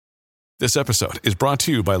This episode is brought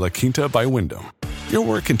to you by La Quinta by Wyndham. Your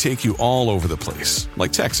work can take you all over the place,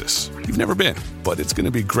 like Texas. You've never been, but it's going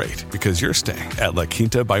to be great because you're staying at La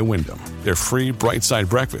Quinta by Wyndham. Their free Bright Side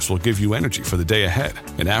breakfast will give you energy for the day ahead.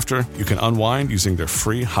 And after, you can unwind using their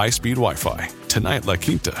free high-speed Wi-Fi. Tonight, La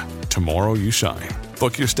Quinta. Tomorrow, you shine.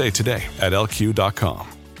 Book your stay today at LQ.com.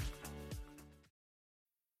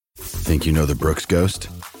 Think you know the Brooks Ghost?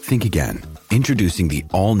 Think again. Introducing the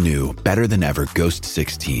all-new, better-than-ever Ghost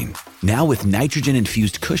 16. Now with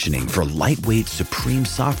nitrogen-infused cushioning for lightweight, supreme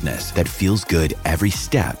softness that feels good every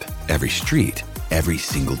step, every street, every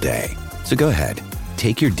single day. So go ahead,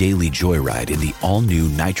 take your daily joyride in the all-new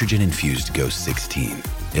nitrogen-infused Ghost 16.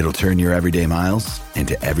 It'll turn your everyday miles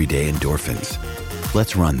into everyday endorphins.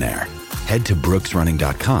 Let's run there. Head to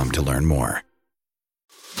brooksrunning.com to learn more.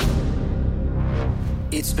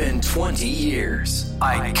 It's been 20 years.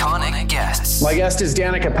 Iconic guests. My guest is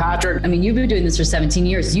Danica Patrick. I mean, you've been doing this for 17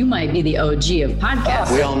 years. You might be the OG of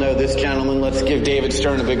podcasts. We all know this gentleman. Let's give David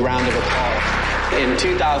Stern a big round of applause. In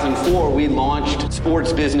 2004, we launched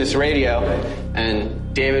Sports Business Radio,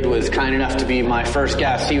 and David was kind enough to be my first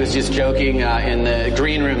guest. He was just joking in the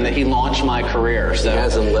green room that he launched my career. So. He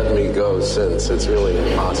hasn't let me go since. It's really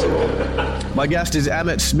impossible. My guest is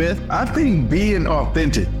Emmitt Smith. I think being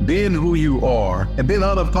authentic, being who you are, and being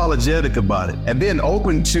unapologetic about it, and being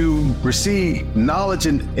open to receive knowledge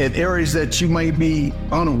in areas that you might be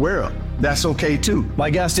unaware of, that's okay too. My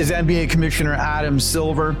guest is NBA Commissioner Adam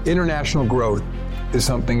Silver. International growth is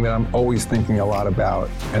something that I'm always thinking a lot about,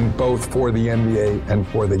 and both for the NBA and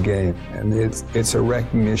for the game. And it's a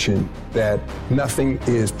recognition that nothing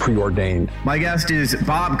is preordained. My guest is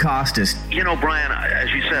Bob Costas. You know, Brian, as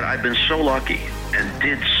you said, I've been so lucky and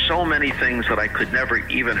did so many things that I could never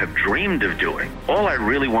even have dreamed of doing. All I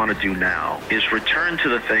really want to do now is return to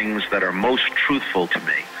the things that are most truthful to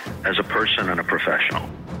me as a person and a professional.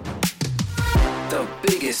 The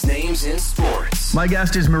biggest names in sports. My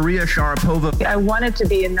guest is Maria Sharapova. I wanted to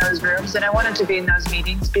be in those rooms and I wanted to be in those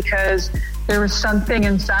meetings because there was something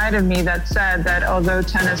inside of me that said that although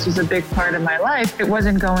tennis was a big part of my life, it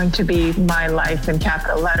wasn't going to be my life in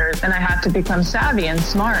capital letters. And I had to become savvy and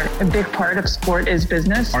smart. A big part of sport is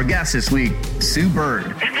business. Our guest this week, Sue Bird.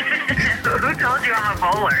 Who told you I'm a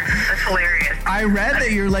bowler? That's hilarious. I read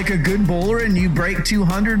that you're like a good bowler and you break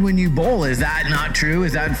 200 when you bowl. Is that not true?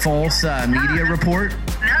 Is that false media report?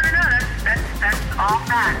 No. That's all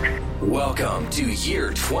fact. Welcome to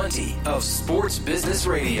year 20 of Sports Business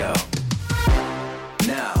Radio.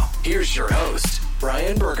 Now, here's your host,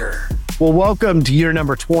 Brian Berger. Well, welcome to year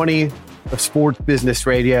number 20 of Sports Business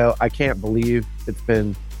Radio. I can't believe it's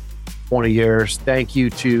been 20 years. Thank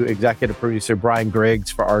you to executive producer Brian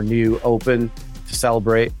Griggs for our new open to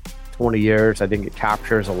celebrate 20 years. I think it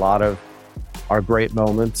captures a lot of our great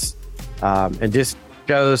moments and just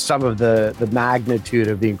shows some of the magnitude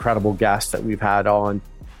of the incredible guests that we've had on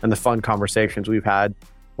and the fun conversations we've had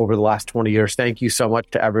over the last 20 years. Thank you so much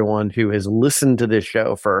to everyone who has listened to this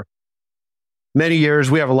show for many years.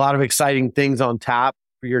 We have a lot of exciting things on tap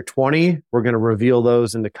for year 20. We're going to reveal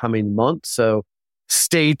those in the coming months. So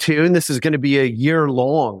stay tuned. This is going to be a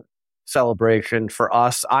year-long celebration for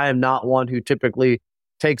us. I am not one who typically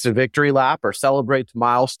takes a victory lap or celebrates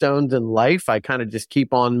milestones in life. I kind of just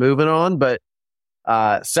keep on moving on. But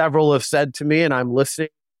several have said to me, and I'm listening,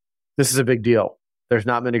 this is a big deal. There's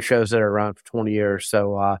not many shows that are around for 20 years.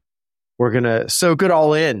 So we're going to soak it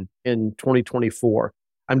all in 2024.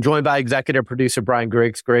 I'm joined by executive producer Brian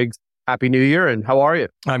Griggs. Griggs, Happy New Year, and how are you?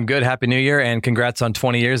 I'm good. Happy New Year, and congrats on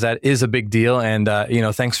 20 years. That is a big deal. And,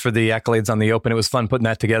 thanks for the accolades on the Open. It was fun putting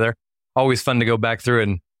that together. Always fun to go back through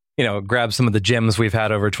and, grab some of the gems we've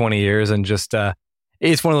had over 20 years. And just,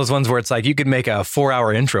 it's one of those ones where it's like you could make a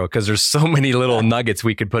 4-hour intro because there's so many little nuggets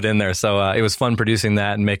we could put in there. So it was fun producing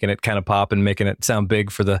that and making it kind of pop and making it sound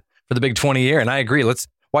big for the big 20 year. And I agree.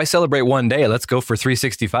 Why celebrate one day? Let's go for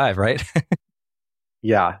 365, right?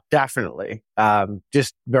 Yeah, definitely.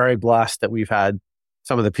 Just very blessed that we've had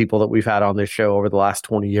some of the people that we've had on this show over the last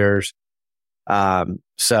 20 years.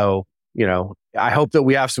 So, I hope that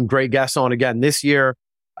we have some great guests on again this year,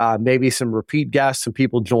 maybe some repeat guests, some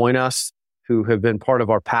people join us who have been part of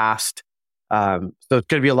our past. So it's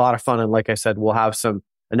going to be a lot of fun. And like I said, we'll have some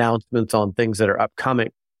announcements on things that are upcoming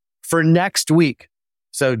for next week.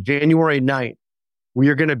 So January 9th, we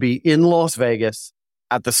are going to be in Las Vegas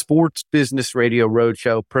at the Sports Business Radio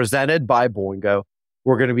Roadshow presented by Boingo.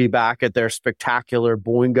 We're going to be back at their spectacular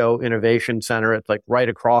Boingo Innovation Center. It's like right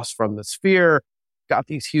across from the Sphere. Got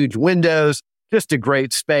these huge windows, just a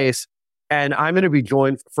great space. And I'm going to be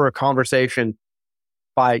joined for a conversation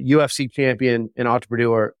by UFC champion and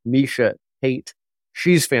entrepreneur Miesha Tate.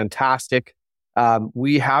 She's fantastic.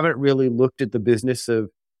 We haven't really looked at the business of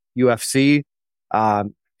UFC.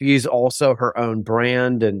 She's also her own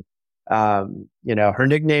brand, and her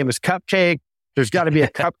nickname is Cupcake. There's got to be a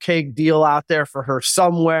cupcake deal out there for her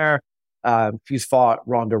somewhere. She's fought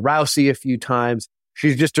Ronda Rousey a few times.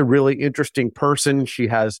 She's just a really interesting person. She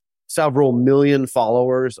has several million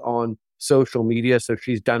followers on social media, so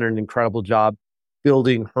she's done an incredible job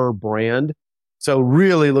building her brand. So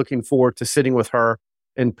really looking forward to sitting with her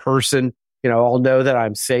in person. I'll know that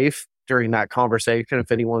I'm safe during that conversation.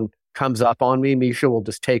 If anyone comes up on me, Misha will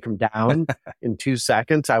just take them down in 2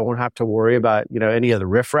 seconds. I won't have to worry about, any of the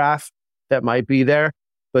riffraff that might be there.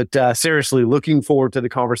 But seriously, looking forward to the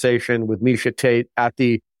conversation with Misha Tate at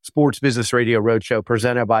the Sports Business Radio Roadshow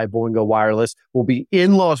presented by Boingo Wireless. We'll be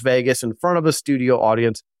in Las Vegas in front of a studio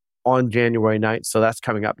audience on January 9th. So that's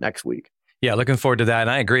coming up next week. Yeah, looking forward to that. And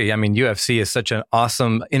I agree. I mean, UFC is such an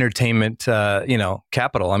awesome entertainment,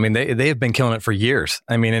 capital. I mean, they have been killing it for years.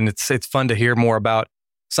 I mean, and it's fun to hear more about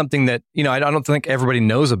something that, I don't think everybody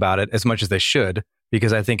knows about it as much as they should,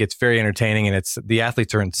 because I think it's very entertaining and the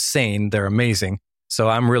athletes are insane. They're amazing. So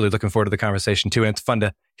I'm really looking forward to the conversation too. And it's fun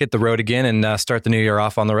to hit the road again and start the new year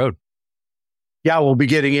off on the road. Yeah, we'll be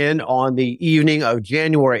getting in on the evening of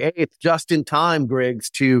January 8th, just in time, Griggs,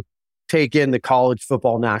 to take in the College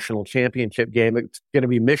Football National Championship game. It's going to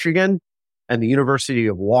be Michigan and the University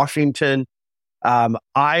of Washington.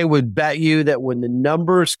 I would bet you that when the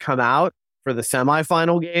numbers come out for the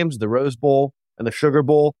semifinal games, the Rose Bowl and the Sugar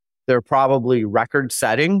Bowl, they're probably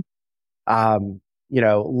record-setting.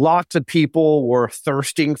 Lots of people were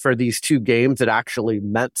thirsting for these two games that actually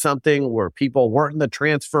meant something, where people weren't in the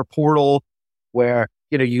transfer portal, where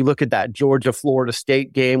you look at that Georgia-Florida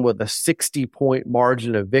State game with a 60-point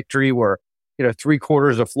margin of victory where,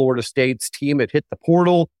 3/4 of Florida State's team had hit the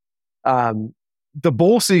portal. The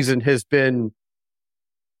bowl season has been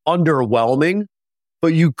underwhelming,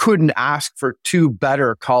 but you couldn't ask for two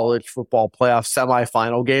better college football playoff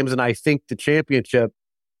semifinal games. And I think the championship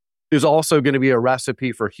is also going to be a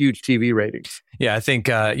recipe for huge TV ratings. Yeah, I think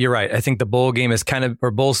you're right. I think the bowl game is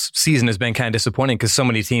bowl season has been kind of disappointing because so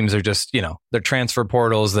many teams are just, their transfer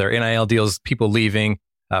portals, their NIL deals, people leaving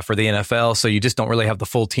for the NFL. So you just don't really have the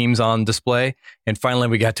full teams on display. And finally,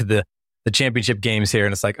 we got to the championship games here,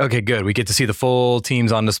 and it's like, okay, good. We get to see the full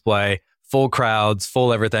teams on display, full crowds,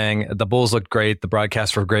 full everything. The Bulls looked great. The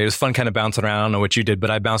broadcasts were great. It was fun kind of bouncing around. I don't know what you did, but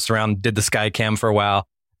I bounced around, did the sky cam for a while,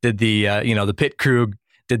 did the, the pit crew,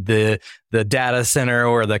 did the data center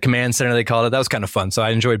or the command center, they called it. That was kind of fun. So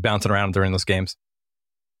I enjoyed bouncing around during those games.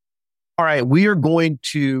 All right. We are going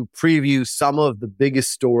to preview some of the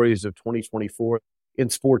biggest stories of 2024 in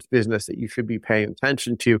sports business that you should be paying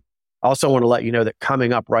attention to. I also want to let you know that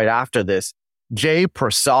coming up right after this, Jay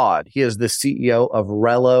Prasad, he is the CEO of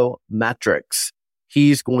Relo Metrics.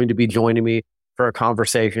 He's going to be joining me for a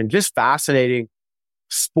conversation. Just fascinating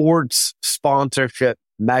sports sponsorship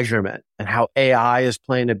measurement and how AI is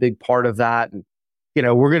playing a big part of that. And,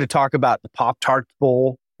 we're going to talk about the Pop-Tarts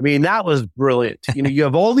Bowl. I mean, that was brilliant. You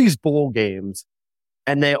have all these bowl games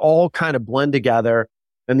and they all kind of blend together.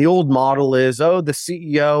 And the old model is, the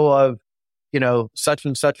CEO of, such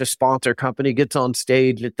and such a sponsor company gets on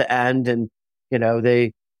stage at the end and,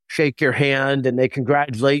 they shake your hand and they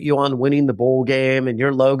congratulate you on winning the bowl game and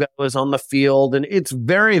your logo is on the field. And it's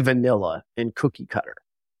very vanilla and cookie cutter.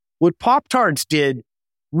 What Pop-Tarts did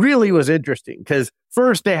really was interesting because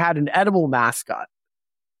first they had an edible mascot.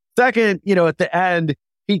 Second, at the end,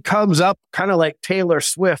 he comes up kind of like Taylor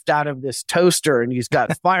Swift out of this toaster and he's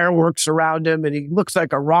got fireworks around him and he looks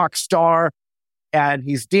like a rock star and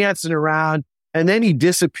he's dancing around and then he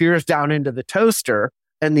disappears down into the toaster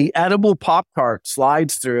and the edible Pop-Tart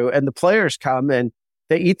slides through and the players come and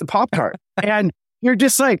they eat the Pop-Tart. And you're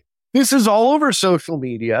just like, this is all over social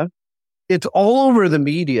media. It's all over the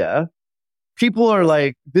media. People are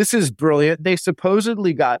like, this is brilliant. They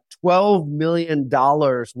supposedly got $12 million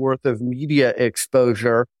worth of media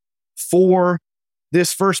exposure for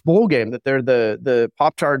this first bowl game that they're the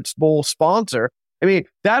Pop-Tarts Bowl sponsor. I mean,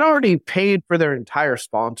 that already paid for their entire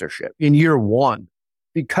sponsorship in year one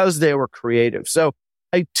because they were creative. So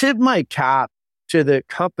I tip my cap to the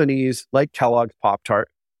companies like Kellogg's Pop-Tart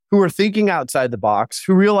who are thinking outside the box,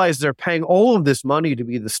 who realize they're paying all of this money to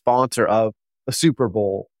be the sponsor of a Super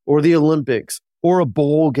Bowl or the Olympics or a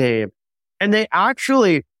bowl game. And they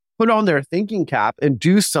actually put on their thinking cap and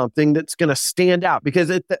do something that's going to stand out. Because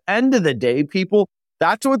at the end of the day, people,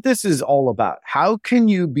 that's what this is all about. How can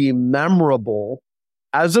you be memorable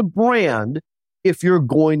as a brand if you're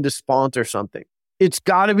going to sponsor something? It's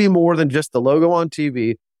got to be more than just the logo on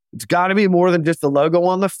TV. It's got to be more than just the logo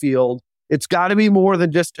on the field. It's got to be more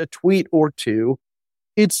than just a tweet or two.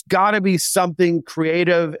 it's got to be something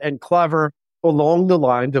creative and clever along the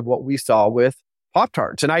lines of what we saw with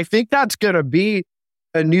Pop-Tarts. And I think that's going to be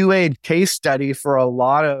a new age case study for a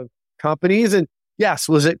lot of companies. And yes,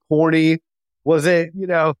 was it corny? Was it,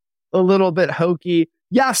 a little bit hokey?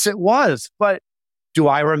 Yes, it was. But do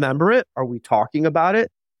I remember it? Are we talking about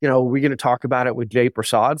it? Are we going to talk about it with Jay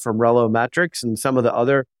Prasad from ReloMetrics and some of the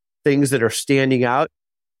other things that are standing out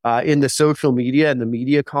in the social media and the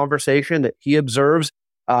media conversation that he observes?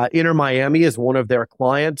 Inter Miami is one of their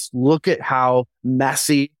clients. Look at how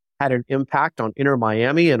Messi had an impact on Inter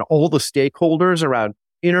Miami and all the stakeholders around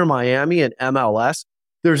Inter Miami and MLS.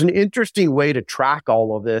 There's an interesting way to track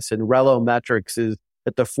all of this, and ReloMetrics is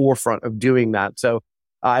at the forefront of doing that. So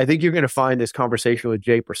I think you're going to find this conversation with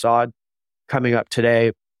Jay Prasad coming up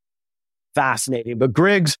today fascinating. But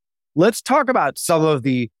Griggs, let's talk about some of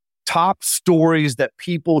the top stories that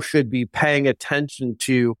people should be paying attention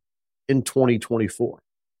to in 2024.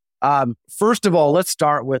 First of all, let's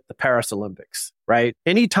start with the Paris Olympics, right?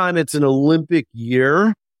 Anytime it's an Olympic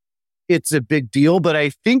year, it's a big deal. But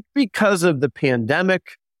I think because of the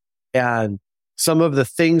pandemic and some of the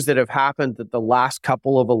things that have happened at the last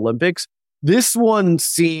couple of Olympics, this one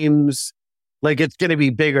seems like it's going to be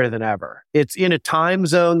bigger than ever. It's in a time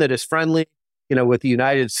zone that is friendly. With the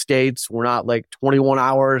United States, we're not like 21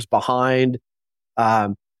 hours behind.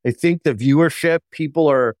 I think the viewership, people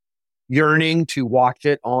are yearning to watch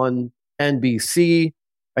it on NBC.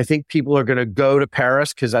 I think people are going to go to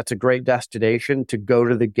Paris because that's a great destination to go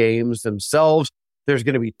to the games themselves. There's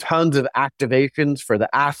going to be tons of activations for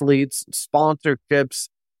the athletes, sponsorships.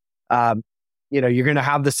 You're going to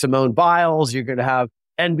have the Simone Biles. You're going to have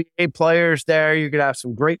NBA players there. You're going to have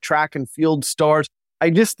some great track and field stars. I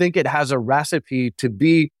just think it has a recipe to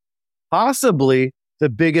be possibly the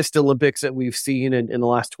biggest Olympics that we've seen in the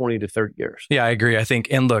last 20 to 30 years. Yeah, I agree. I think,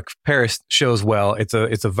 and look, Paris shows well. It's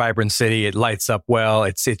a vibrant city. It lights up well.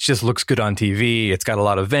 It just looks good on TV. It's got a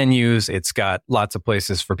lot of venues. It's got lots of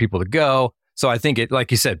places for people to go. So I think like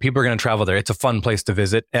you said, people are going to travel there. It's a fun place to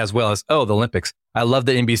visit, as well as, the Olympics. I love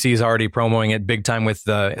that NBC is already promoting it big time with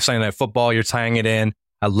Sunday Night Football. You're tying it in.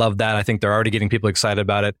 I love that. I think they're already getting people excited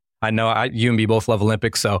about it. I know you and me both love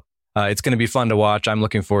Olympics, so it's going to be fun to watch. I'm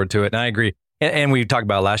looking forward to it. And I agree. And we talked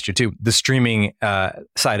about it last year too. The streaming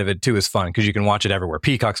side of it too is fun because you can watch it everywhere.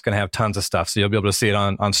 Peacock's going to have tons of stuff. So you'll be able to see it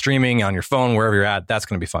on streaming, on your phone, wherever you're at. That's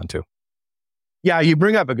going to be fun too. Yeah, you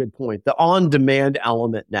bring up a good point. The on-demand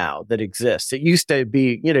element now that exists. It used to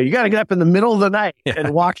be, you got to get up in the middle of the night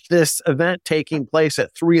and watch this event taking place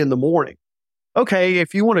at 3 a.m. Okay,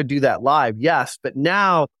 if you want to do that live, yes. But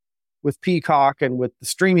now with Peacock and with the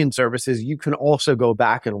streaming services, you can also go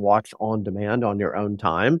back and watch on demand on your own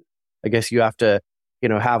time. I guess you have to,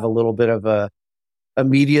 have a little bit of a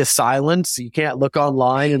media silence. You can't look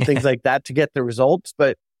online and things like that to get the results.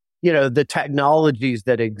 But, the technologies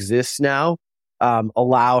that exist now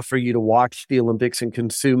allow for you to watch the Olympics and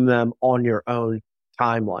consume them on your own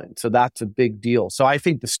timeline. So that's a big deal. So I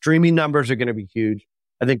think the streaming numbers are going to be huge.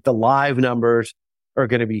 I think the live numbers are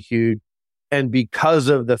going to be huge. And because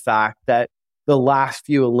of the fact that the last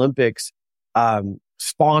few Olympics,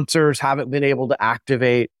 sponsors haven't been able to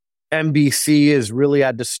activate, NBC has really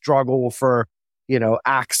had to struggle for,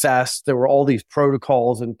 access. There were all these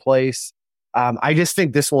protocols in place. I just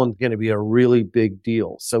think this one's going to be a really big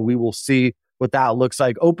deal. So we will see what that looks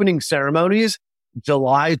like. Opening ceremonies,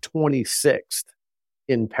 July 26th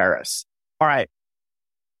in Paris. All right.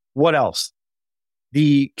 What else?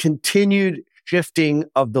 The continued shifting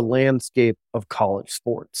of the landscape of college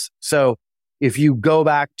sports. So if you go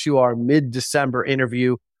back to our mid-December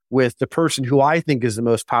interview with the person who I think is the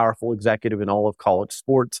most powerful executive in all of college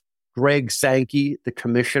sports, Greg Sankey, the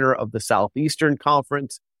commissioner of the Southeastern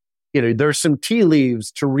Conference, there's some tea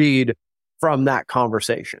leaves to read from that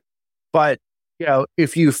conversation. But,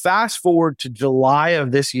 if you fast forward to July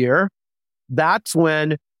of this year, that's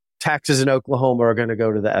when Texas and Oklahoma are going to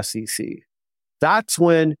go to the SEC. That's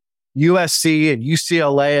when USC and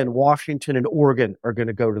UCLA and Washington and Oregon are going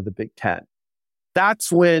to go to the Big Ten.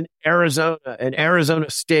 That's when Arizona and Arizona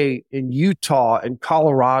State and Utah and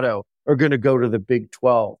Colorado are going to go to the Big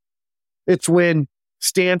 12. It's when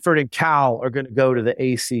Stanford and Cal are going to go to the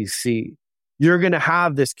ACC. You're going to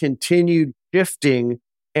have this continued shifting,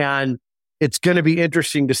 and it's going to be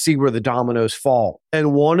interesting to see where the dominoes fall.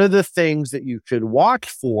 And one of the things that you should watch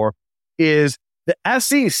for is the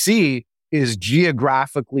SEC is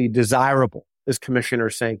geographically desirable, as Commissioner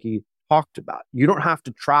Sankey talked about. You don't have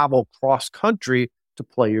to travel cross country to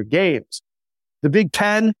play your games. The Big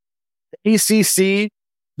Ten, the ACC,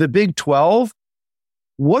 the Big 12,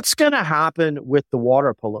 what's going to happen with the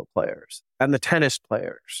water polo players and the tennis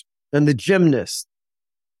players and the gymnasts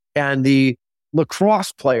and the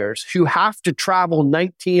lacrosse players who have to travel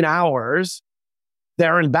 19 hours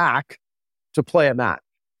there and back to play a match.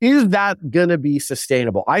 Is that going to be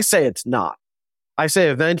sustainable? I say it's not. I say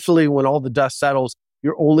eventually when all the dust settles,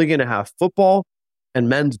 you're only going to have football and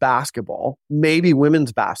men's basketball, maybe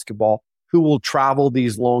women's basketball, who will travel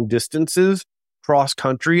these long distances cross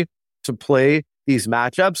country to play these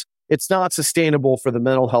matchups. It's not sustainable for the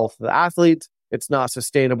mental health of the athletes. It's not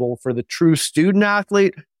sustainable for the true student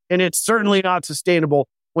athlete. And it's certainly not sustainable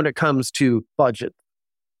when it comes to budget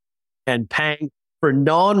and paying for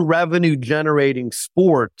non-revenue generating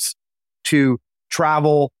sports to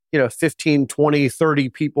travel, 15, 20, 30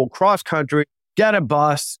 people cross country, get a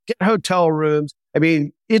bus, get hotel rooms. I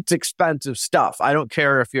mean, it's expensive stuff. I don't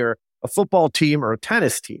care if you're a football team or a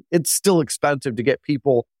tennis team. It's still expensive to get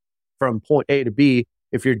people from point A to B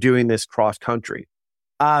if you're doing this cross country.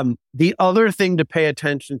 The other thing to pay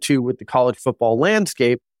attention to with the college football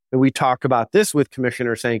landscape, and we talk about this with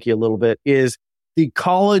Commissioner Sankey a little bit, is the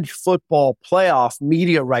college football playoff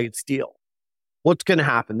media rights deal. What's going to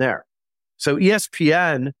happen there? So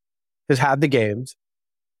ESPN has had the games.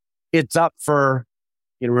 It's up for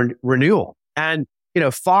renewal. And,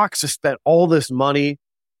 Fox has spent all this money.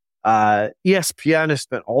 ESPN has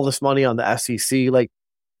spent all this money on the SEC.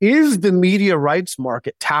 Is the media rights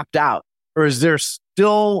market tapped out? Or is there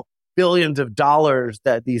still billions of dollars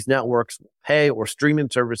that these networks will pay or streaming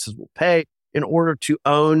services will pay in order to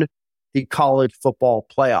own the college football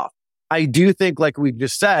playoff? I do think, like we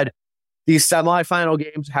just said, these semifinal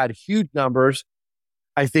games had huge numbers.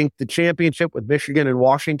 I think the championship with Michigan and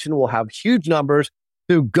Washington will have huge numbers.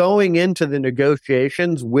 So going into the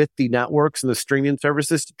negotiations with the networks and the streaming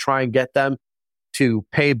services to try and get them to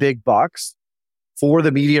pay big bucks for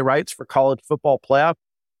the media rights for college football playoff.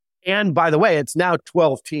 And by the way, it's now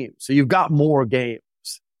 12 teams. So you've got more games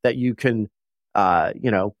that you can,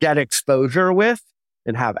 get exposure with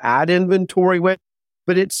and have ad inventory with.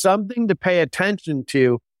 But it's something to pay attention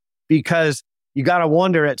to because you got to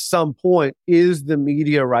wonder at some point, is the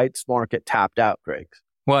media rights market tapped out, Greg?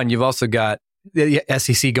 Well, and you've also got the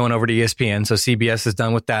SEC going over to ESPN. So CBS is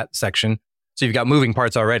done with that section. So you've got moving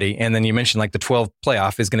parts already. And then you mentioned the 12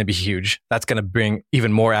 playoff is going to be huge. That's going to bring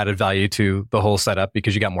even more added value to the whole setup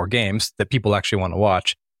because you got more games that people actually want to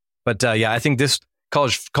watch. But I think this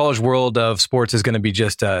college world of sports is going to be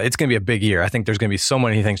just, it's going to be a big year. I think there's going to be so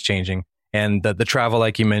many things changing. And the travel,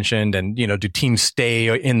 like you mentioned, and, do teams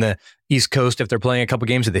stay in the East Coast if they're playing a couple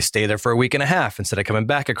games? Do they stay there for a week and a half instead of coming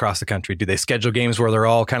back across the country? Do they schedule games where they're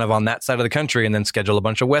all kind of on that side of the country and then schedule a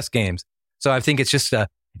bunch of West games? So I think it's just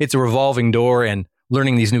it's a revolving door, and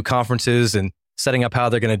learning these new conferences and setting up how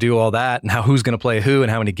they're going to do all that and who's going to play who and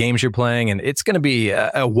how many games you're playing. And it's going to be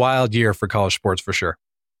a wild year for college sports for sure.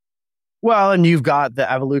 Well, and you've got the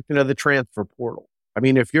evolution of the transfer portal. I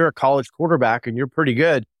mean, if you're a college quarterback and you're pretty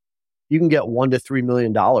good, you can get $1 to $3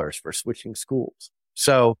 million for switching schools.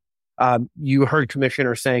 So you heard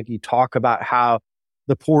Commissioner Sankey talk about how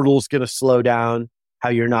the portal is going to slow down, how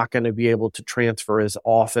you're not going to be able to transfer as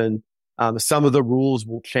often. Some of the rules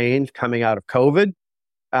will change coming out of COVID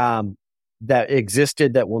that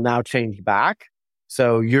existed that will now change back.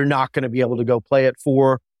 So you're not going to be able to go play at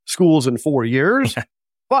 4 schools in 4 years.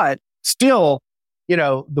 But still,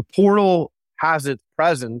 the portal has its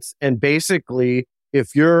presence. And basically,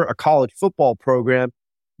 if you're a college football program,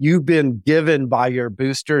 you've been given by your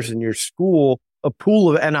boosters and your school a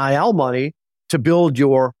pool of NIL money to build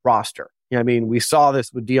your roster. We saw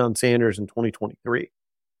this with Deion Sanders in 2023,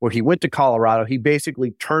 where he went to Colorado. He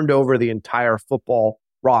basically turned over the entire football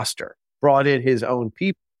roster, brought in his own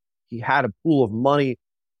people. He had a pool of money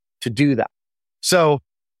to do that. So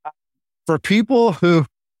for people who,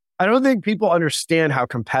 I don't think people understand how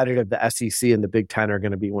competitive the SEC and the Big Ten are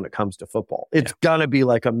going to be when it comes to football. It's going to be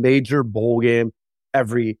like a major bowl game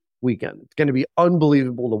every weekend. It's going to be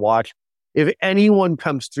unbelievable to watch. If anyone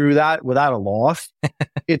comes through that without a loss,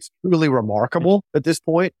 it's truly remarkable at this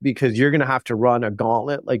point, because you're going to have to run a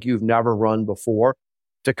gauntlet like you've never run before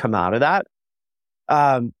to come out of that.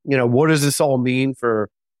 What does this all mean for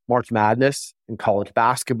March Madness in college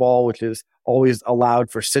basketball, which is always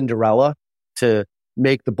allowed for Cinderella to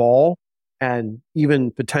make the ball and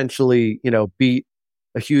even potentially, beat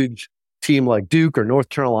a huge team like Duke or North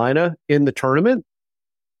Carolina in the tournament?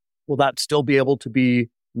 Will that still be able to be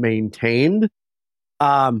maintained?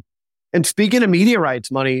 And speaking of media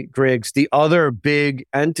rights money, Griggs, the other big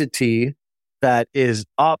entity that is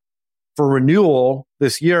up for renewal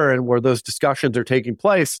this year and where those discussions are taking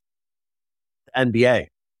place, the NBA.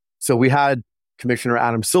 So we had Commissioner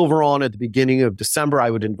Adam Silver on at the beginning of December. I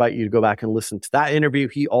would invite you to go back and listen to that interview.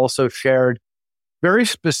 He also shared very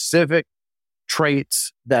specific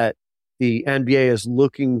traits that the NBA is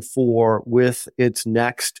looking for with its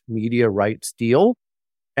next media rights deal,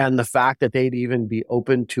 and the fact that they'd even be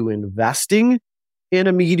open to investing in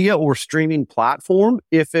a media or streaming platform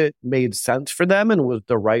if it made sense for them and was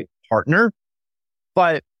the right partner.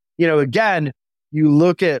 But, again, you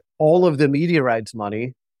look at all of the media rights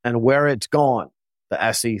money and where it's gone,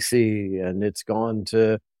 the SEC, and it's gone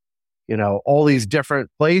to, all these different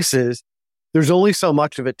places. There's only so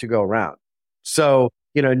much of it to go around. So,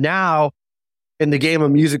 now in the game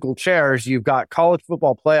of musical chairs, you've got college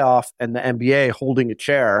football playoff and the NBA holding a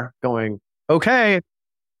chair going, okay,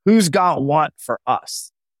 who's got what for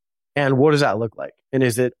us? And what does that look like? And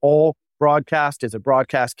is it all broadcast? Is it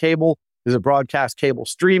broadcast cable? Is it broadcast cable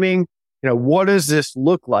streaming? What does this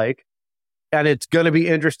look like? And it's going to be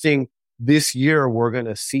interesting this year. We're going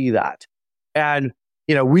to see that. And,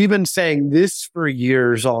 we've been saying this for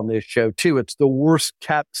years on this show too. It's the worst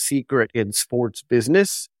kept secret in sports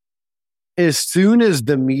business. As soon as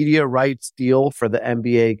the media rights deal for the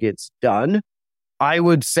NBA gets done, I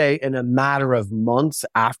would say in a matter of months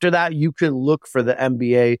after that, you can look for the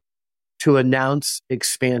NBA to announce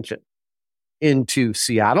expansion into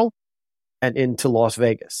Seattle and into Las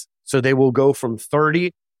Vegas. So they will go from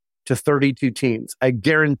 30 to 32 teams. I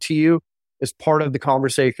guarantee you, as part of the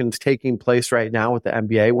conversations taking place right now with the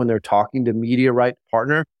NBA, when they're talking to media rights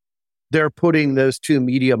partner, they're putting those two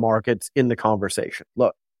media markets in the conversation.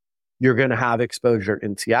 Look, you're going to have exposure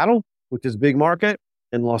in Seattle, which is a big market,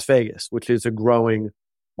 and Las Vegas, which is a growing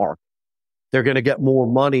market. They're going to get more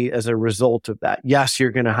money as a result of that. Yes, you're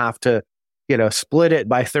going to have to, split it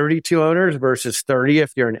by 32 owners versus 30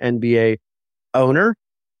 if you're an NBA owner.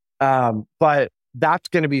 But that's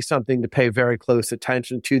going to be something to pay very close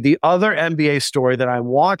attention to. The other NBA story that I'm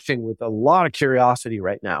watching with a lot of curiosity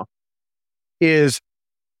right now is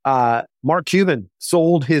Mark Cuban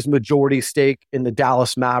sold his majority stake in the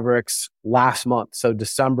Dallas Mavericks last month. So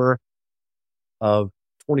December of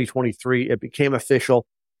 2023, it became official.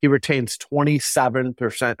 He retains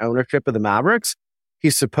 27% ownership of the Mavericks.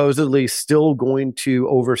 He's supposedly still going to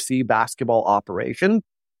oversee basketball operations.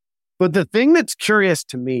 But the thing that's curious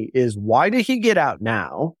to me is, why did he get out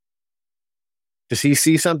now? Does he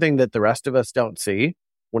see something that the rest of us don't see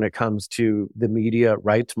when it comes to the media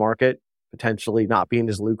rights market potentially not being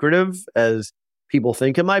as lucrative as people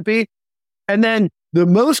think it might be? And then the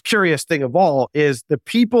most curious thing of all is the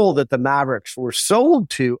people that the Mavericks were sold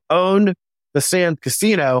to own the Sands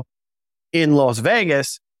Casino in Las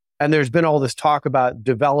Vegas. And there's been all this talk about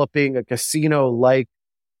developing a casino-like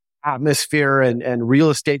atmosphere and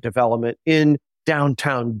real estate development in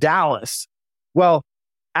downtown Dallas. Well,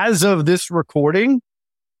 as of this recording,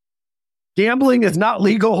 gambling is not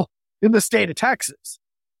legal in the state of Texas.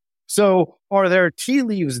 So are there tea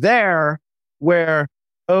leaves there where,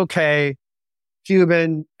 okay,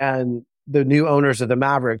 Cuban and the new owners of the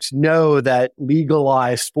Mavericks know that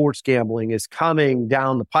legalized sports gambling is coming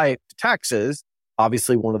down the pipe to Texas,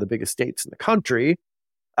 obviously one of the biggest states in the country.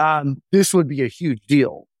 This would be a huge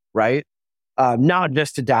deal, right? Not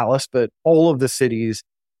just to Dallas, but all of the cities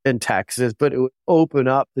in Texas. But it would open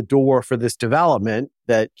up the door for this development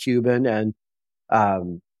that Cuban and,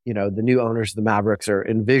 the new owners of the Mavericks are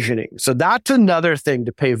envisioning. So that's another thing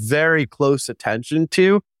to pay very close attention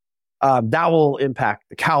to. That will impact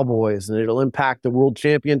the Cowboys, and it'll impact the world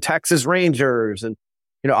champion Texas Rangers, and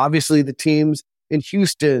obviously the teams in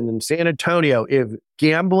Houston and San Antonio. If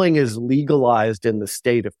gambling is legalized in the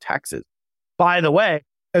state of Texas, by the way,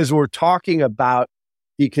 as we're talking about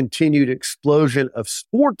the continued explosion of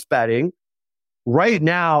sports betting, right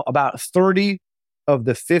now about 30 of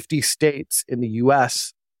the 50 states in the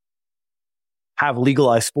U.S. have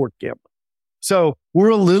legalized sports gambling. So we're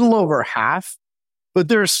a little over half. But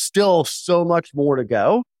there's still so much more to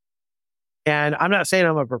go. And I'm not saying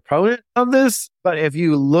I'm a proponent of this, but if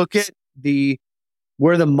you look at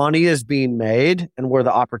where the money is being made and where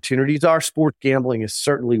the opportunities are, sports gambling is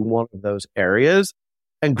certainly one of those areas.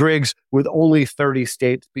 And Griggs, with only 30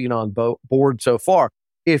 states being on board so far,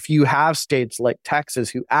 if you have states like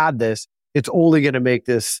Texas who add this, it's only going to make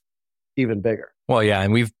this even bigger. Well, yeah,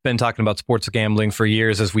 and we've been talking about sports gambling for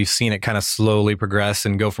years as we've seen it kind of slowly progress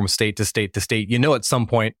and go from state to state to state. At some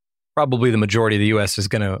point, probably the majority of the U.S. is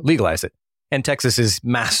going to legalize it. And Texas is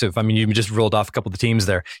massive. I mean, you just rolled off a couple of the teams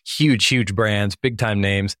there. Huge, huge brands, big time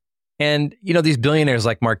names. And, these billionaires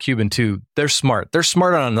like Mark Cuban, too, they're smart. They're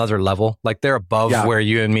smart on another level. Like, they're above where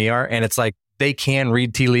you and me are. And it's like they can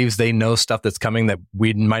read tea leaves. They know stuff that's coming that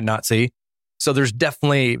we might not see. So there's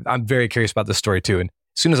definitely, I'm very curious about this story, too. And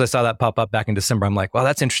as soon as I saw that pop up back in December, I'm like, wow,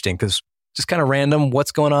 that's interesting, because just kind of random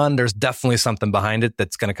what's going on. There's definitely something behind it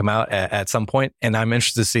that's going to come out at some point. And I'm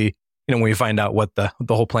interested to see, when we find out what the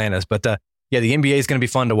whole plan is. But yeah, the NBA is going to be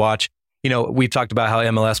fun to watch. We've talked about how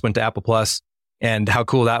MLS went to Apple Plus and how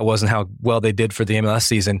cool that was and how well they did for the MLS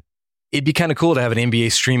season. It'd be kind of cool to have an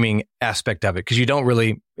NBA streaming aspect of it because you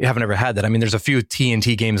haven't ever had that. I mean, there's a few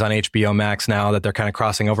TNT games on HBO Max now that they're kind of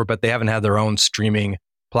crossing over, but they haven't had their own streaming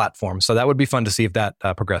platform. So that would be fun to see if that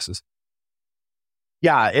progresses.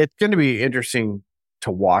 Yeah, it's going to be interesting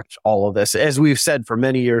to watch all of this. As we've said for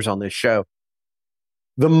many years on this show,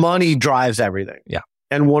 the money drives everything. Yeah.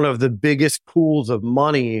 And one of the biggest pools of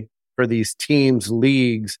money for these teams,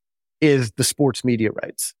 leagues, is the sports media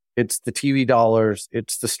rights. It's the TV dollars.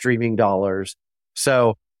 It's the streaming dollars.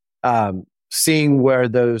 So seeing where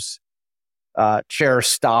those shares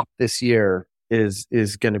stop this year is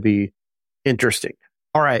going to be interesting.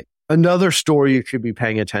 All right. Another story you should be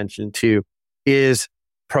paying attention to is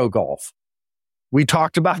pro golf. We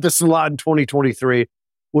talked about this a lot in 2023.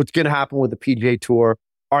 What's going to happen with the PGA Tour?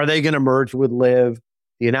 Are they going to merge with LIV?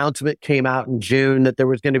 The announcement came out in June that there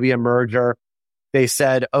was going to be a merger. They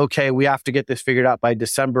said, okay, we have to get this figured out by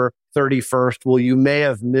December 31st. Well, you may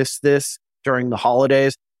have missed this during the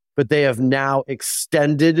holidays, but they have now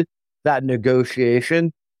extended that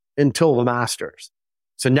negotiation until the Masters.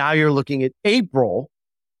 So now you're looking at April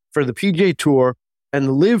for the PGA Tour and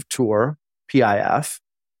the LIV Tour, PIF,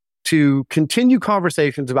 to continue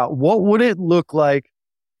conversations about what would it look like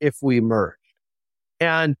if we merged.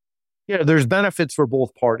 And, there's benefits for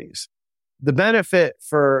both parties. The benefit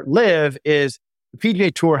for LIV is the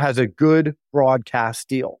PGA Tour has a good broadcast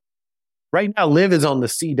deal. Right now, LIV is on the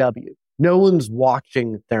CW. No one's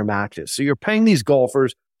watching their matches. So you're paying these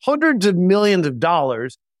golfers hundreds of millions of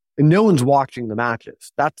dollars and no one's watching the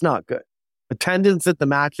matches. That's not good. Attendance at the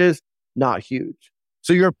matches, not huge.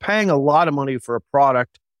 So you're paying a lot of money for a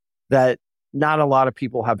product that not a lot of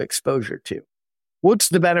people have exposure to. What's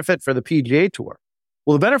the benefit for the PGA Tour?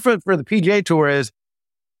 Well, the benefit for the PGA Tour is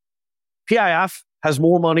PIF has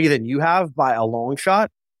more money than you have by a long shot,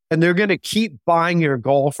 and they're going to keep buying your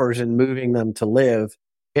golfers and moving them to LIV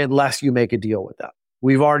unless you make a deal with them.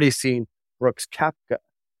 We've already seen Brooks Koepka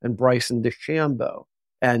and Bryson DeChambeau,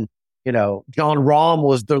 and Jon Rahm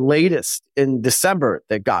was the latest in December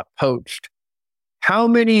that got poached. How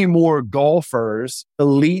many more golfers,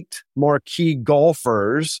 elite marquee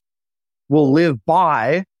golfers, will LIV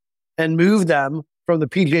buy and move them from the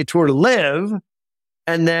PGA Tour to LIV,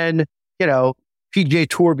 and then PGA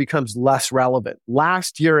Tour becomes less relevant.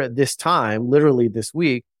 Last year at this time, literally this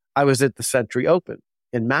week, I was at the Sentry Open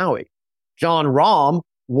in Maui. Jon Rahm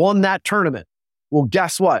won that tournament. Well,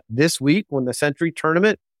 guess what? This week, when the Sentry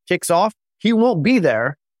tournament kicks off, he won't be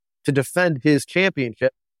there to defend his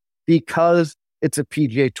championship because it's a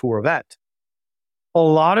PGA Tour event. A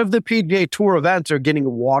lot of the PGA Tour events are getting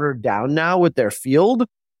watered down now with their field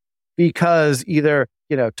because either,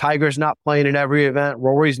 Tiger's not playing in every event,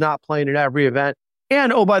 Rory's not playing in every event.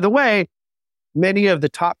 And, oh, by the way, many of the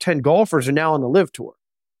top 10 golfers are now on the LIV Tour.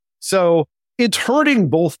 So it's hurting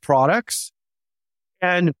both products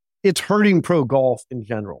and it's hurting pro golf in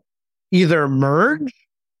general. Either merge,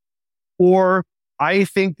 or I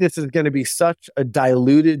think this is going to be such a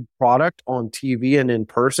diluted product on TV and in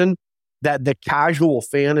person that the casual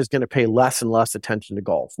fan is going to pay less and less attention to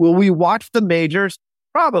golf. Will we watch the majors?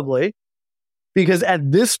 Probably, because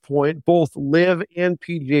at this point, both LIV and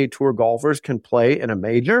PGA Tour golfers can play in a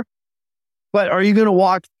major. But are you going to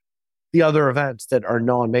watch the other events that are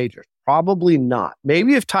non-majors? Probably not.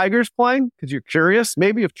 Maybe if Tiger's playing, because you're curious.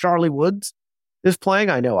 Maybe if Charlie Woods is playing,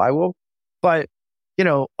 I know I will. But,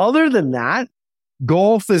 other than that,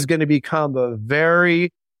 golf is going to become a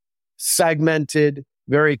very segmented,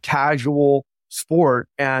 very casual sport.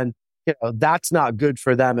 And, that's not good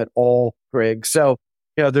for them at all, Greg. So,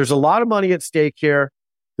 there's a lot of money at stake here.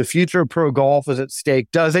 The future of pro golf is at stake.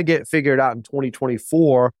 Does it get figured out in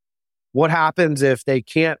 2024? What happens if they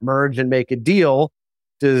can't merge and make a deal?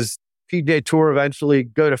 Does PGA Tour eventually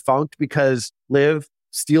go defunct because LIV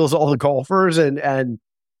steals all the golfers and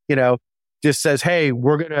just says, hey,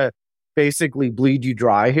 we're going to basically bleed you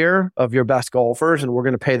dry here of your best golfers, and we're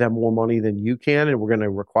going to pay them more money than you can, and we're going to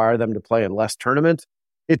require them to play in less tournaments?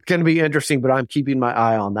 It's going to be interesting, but I'm keeping my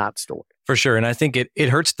eye on that story. For sure. And I think it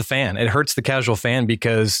hurts the fan. It hurts the casual fan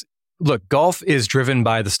because, look, golf is driven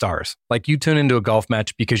by the stars. Like, you tune into a golf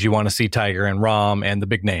match because you want to see Tiger and Rahm and the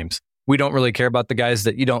big names. We don't really care about the guys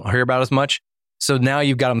that you don't hear about as much. So now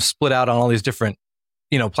you've got them split out on all these different,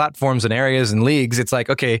 platforms and areas and leagues. It's like,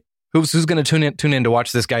 okay, who's going to tune in to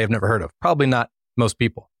watch this guy I've never heard of? Probably not most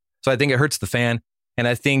people. So I think it hurts the fan. And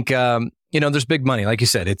I think, there's big money. Like you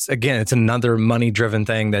said, it's another money driven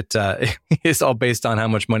thing that is all based on how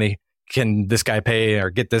much money can this guy pay or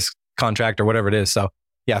get this contract or whatever it is. So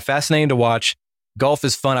yeah, fascinating to watch. Golf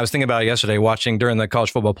is fun. I was thinking about it yesterday, watching during the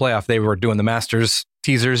college football playoff. They were doing the Masters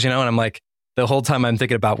teasers, and I'm like, the whole time I'm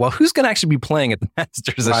thinking about, well, who's going to actually be playing at the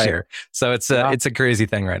Masters this year? So it's a crazy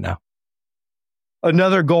thing right now.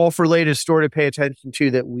 Another golf-related story to pay attention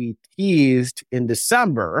to that we teased in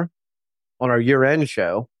December on our year-end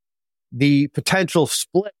show, the potential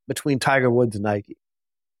split between Tiger Woods and Nike.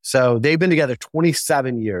 So they've been together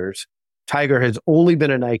 27 years. Tiger has only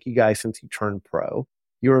been a Nike guy since he turned pro.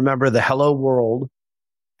 You remember the Hello World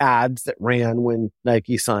ads that ran when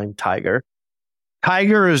Nike signed Tiger.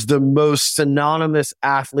 Tiger is the most synonymous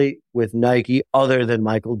athlete with Nike other than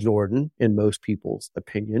Michael Jordan, in most people's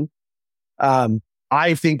opinion.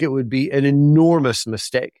 I think it would be an enormous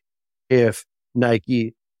mistake if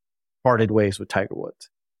Nike parted ways with Tiger Woods.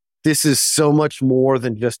 This is so much more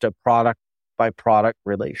than just a product by product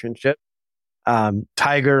relationship.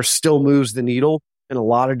 Tiger still moves the needle in a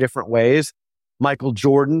lot of different ways. Michael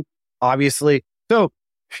Jordan, obviously. So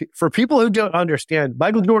for people who don't understand,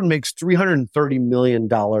 Michael Jordan makes $330 million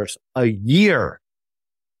a year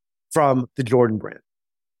from the Jordan brand.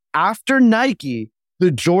 After Nike, the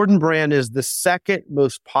Jordan brand is the second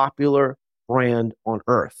most popular brand on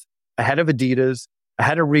earth, ahead of Adidas,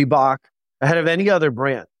 ahead of Reebok, ahead of any other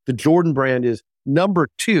brand. The Jordan brand is number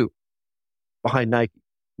 2 behind Nike.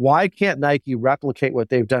 Why can't Nike replicate what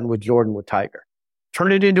they've done with Jordan with Tiger?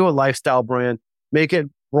 Turn it into a lifestyle brand, make it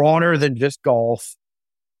broader than just golf.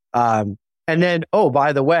 And then, oh,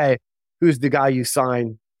 by the way, who's the guy you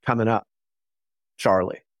sign coming up?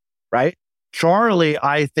 Charlie, right? Charlie,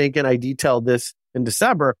 I think, and I detailed this in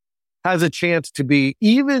December, has a chance to be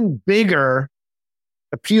even bigger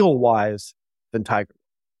appeal-wise than Tiger.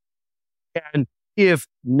 And if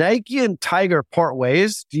Nike and Tiger part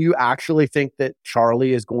ways, do you actually think that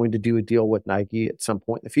Charlie is going to do a deal with Nike at some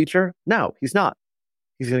point in the future? No, he's not.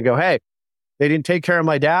 He's going to go, hey, they didn't take care of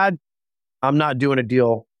my dad. I'm not doing a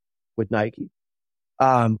deal with Nike.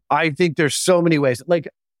 I think there's so many ways. Like,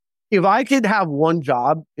 if I could have one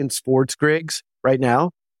job in sports, Griggs, right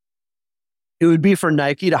now, it would be for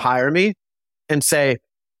Nike to hire me and say,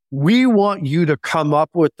 we want you to come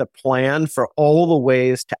up with the plan for all the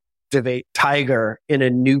ways to activate Tiger in a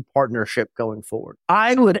new partnership going forward.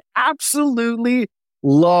 I would absolutely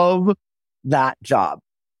love that job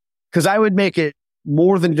because I would make it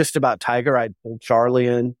more than just about Tiger. I'd pull Charlie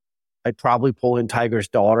in. I'd probably pull in Tiger's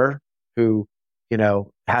daughter, who,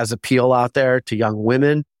 has appeal out there to young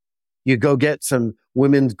women. You go get some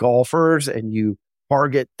women's golfers and you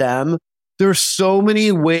target them. There's so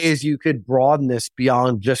many ways you could broaden this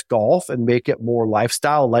beyond just golf and make it more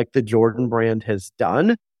lifestyle, like the Jordan brand has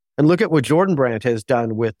done. And look at what Jordan brand has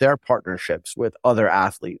done with their partnerships with other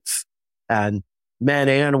athletes and men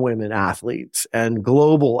and women athletes and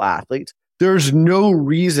global athletes. There's no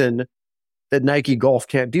reason that Nike Golf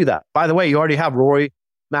can't do that. By the way, you already have Rory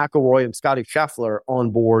McIlroy and Scottie Scheffler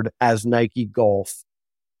on board as Nike Golf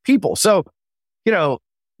people. So,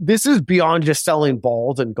 this is beyond just selling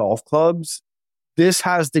balls and golf clubs. This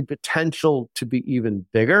has the potential to be even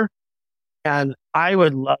bigger. And I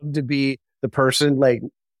would love to be the person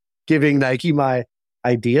giving Nike my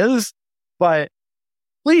ideas, but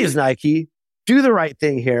please, Nike, do the right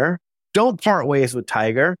thing here. Don't part ways with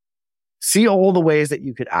Tiger. See all the ways that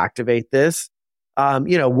you could activate this.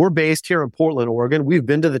 We're based here in Portland, Oregon. We've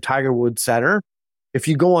been to the Tiger Woods Center. If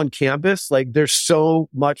you go on campus, there's so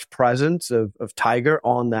much presence of Tiger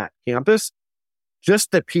on that campus.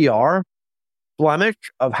 Just the PR blemish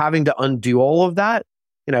of having to undo all of that.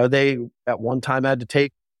 They at one time had to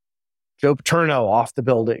take Joe Paterno off the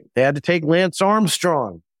building. They had to take Lance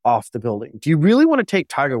Armstrong off the building. Do you really want to take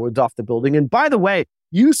Tiger Woods off the building? And by the way,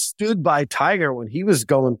 you stood by Tiger when he was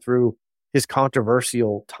going through his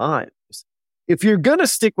controversial times. If you're going to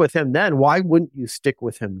stick with him then, why wouldn't you stick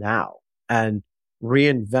with him now and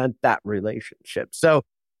reinvent that relationship? So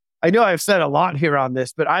I know I've said a lot here on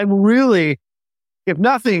this, but I'm really, if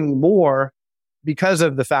nothing more, because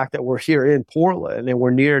of the fact that we're here in Portland and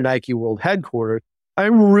we're near Nike World Headquarters,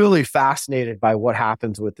 I'm really fascinated by what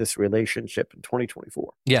happens with this relationship in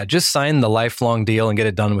 2024. Yeah, just sign the lifelong deal and get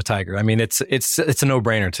it done with Tiger. I mean, it's a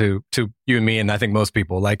no-brainer to you and me, and I think most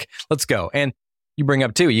people. Let's go. And you bring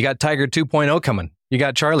up too, you got Tiger 2.0 coming. You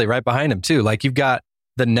got Charlie right behind him too. You've got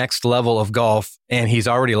the next level of golf, and he's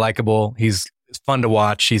already likable. He's fun to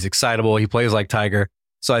watch. He's excitable. He plays like Tiger.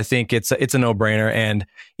 So I think it's a no-brainer. And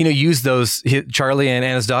use those Charlie and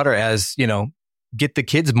his daughter as get the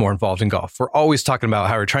kids more involved in golf. We're always talking about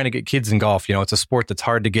how we're trying to get kids in golf. It's a sport that's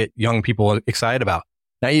hard to get young people excited about.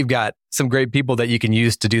 Now you've got some great people that you can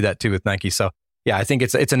use to do that too with Nike. So yeah, I think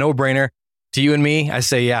it's a no-brainer. To you and me, I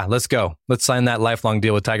say, yeah, let's go. Let's sign that lifelong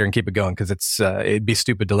deal with Tiger and keep it going because it'd be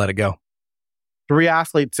stupid to let it go. 3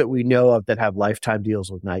 athletes that we know of that have lifetime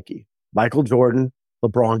deals with Nike: Michael Jordan,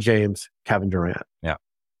 LeBron James, Kevin Durant. Yeah.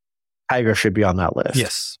 Tiger should be on that list.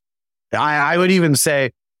 Yes. I would even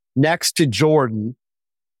say next to Jordan,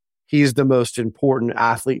 he's the most important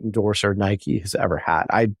athlete endorser Nike has ever had.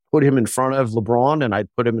 I'd put him in front of LeBron and I'd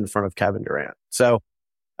put him in front of Kevin Durant. So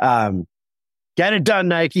get it done,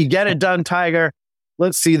 Nike. Get it done, Tiger.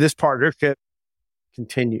 Let's see this partnership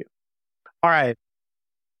continue. All right.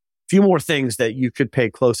 A few more things that you could pay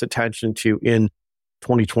close attention to in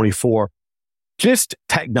 2024. Just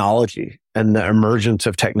technology and the emergence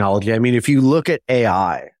of technology. I mean, if you look at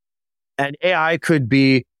AI, and AI could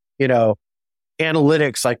be,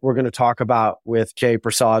 analytics like we're going to talk about with Jay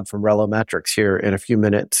Prasad from ReloMetrics here in a few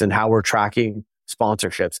minutes and how we're tracking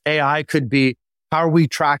sponsorships. AI could be, how are we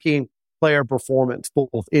tracking player performance,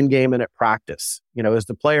 both in-game and at practice? Is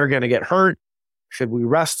the player going to get hurt? Should we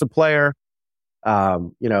rest the player?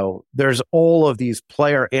 There's all of these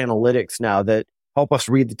player analytics now that help us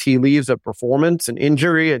read the tea leaves of performance and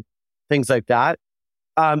injury and things like that.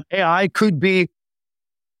 AI could be,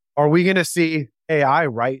 are we going to see AI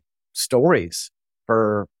write stories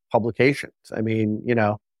for publications? I mean,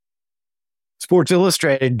 Sports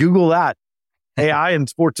Illustrated, Google that. AI and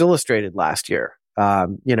Sports Illustrated last year.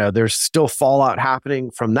 There's still fallout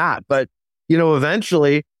happening from that. But,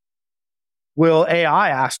 eventually, will AI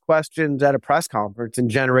ask questions at a press conference and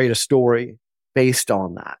generate a story based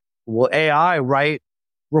on that? Will AI write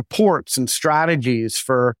reports and strategies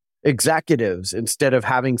for executives instead of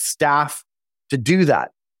having staff to do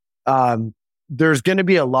that? There's going to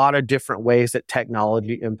be a lot of different ways that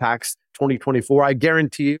technology impacts 2024. I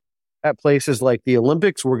guarantee you at places like the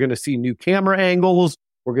Olympics, we're going to see new camera angles.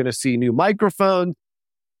 We're going to see new microphones.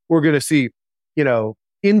 We're going to see,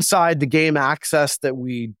 inside the game access that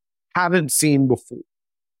we haven't seen before.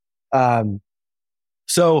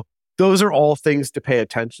 So those are all things to pay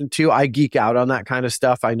attention to. I geek out on that kind of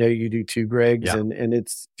stuff. I know you do too, Griggs. Yeah. And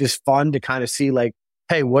it's just fun to kind of see like,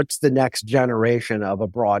 hey, what's the next generation of a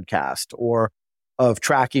broadcast or of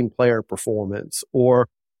tracking player performance or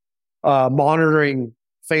monitoring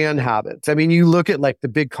fan habits? I mean, you look at like the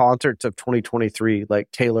big concerts of 2023,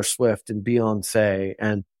 like Taylor Swift and Beyonce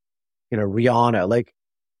and, Rihanna, like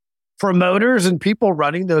promoters and people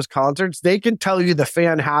running those concerts, they can tell you the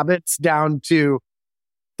fan habits down to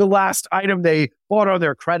the last item they bought on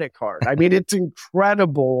their credit card. I mean, it's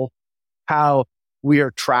incredible how we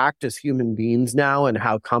are tracked as human beings now and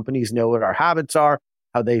how companies know what our habits are,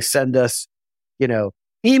 how they send us,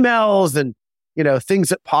 emails and, things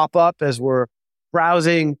that pop up as we're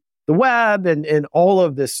browsing the web and all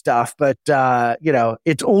of this stuff. But,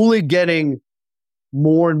 it's only getting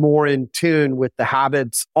more and more in tune with the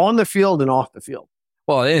habits on the field and off the field.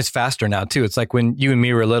 Well, it's faster now too. It's like when you and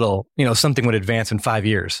me were little, something would advance in 5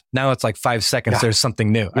 years. Now it's like 5 seconds. There's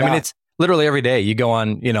something new. I mean, it's literally every day you go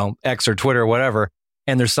on, X or Twitter or whatever,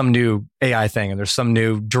 and there's some new AI thing and there's some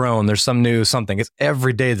new drone. There's some new something. It's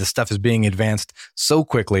every day the stuff is being advanced so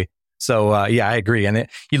quickly. So I agree. And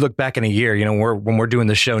you look back in a year, when we're doing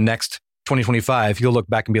the show next 2025, you'll look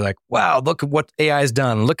back and be like, wow, look at what AI has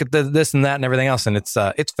done. Look at this and that and everything else. And it's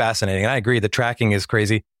fascinating. And I agree. The tracking is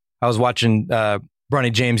crazy. I was watching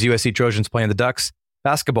Bronny James, USC Trojans playing the Ducks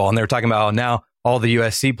basketball. And they were talking about how now all the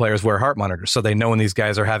USC players wear heart monitors. So they know when these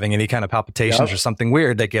guys are having any kind of palpitations or something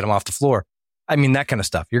weird, they get them off the floor. I mean, that kind of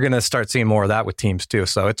stuff. You're going to start seeing more of that with teams too.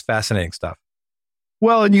 So it's fascinating stuff.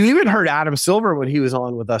 Well, and you even heard Adam Silver when he was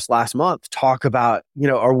on with us last month talk about,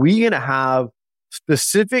 are we going to have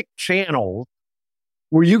specific channels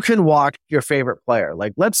where you can watch your favorite player?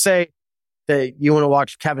 Like, let's say that you want to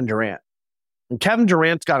watch Kevin Durant. And Kevin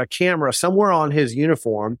Durant's got a camera somewhere on his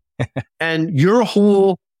uniform, and your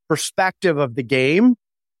whole perspective of the game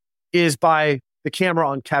is by the camera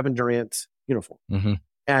on Kevin Durant's uniform. Mm-hmm.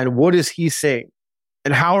 And what is he saying?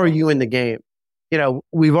 And how are you in the game?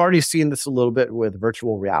 We've already seen this a little bit with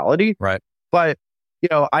virtual reality. Right. But,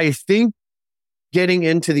 I think getting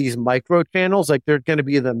into these micro channels, like they're going to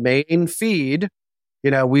be the main feed.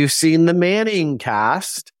 We've seen the Manning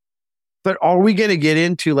cast. But are we going to get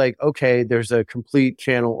into like, okay, there's a complete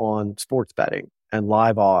channel on sports betting and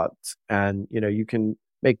live odds and, you can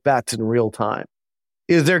make bets in real time.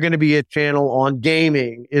 Is there going to be a channel on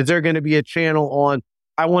gaming? Is there going to be a channel on,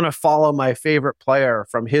 I want to follow my favorite player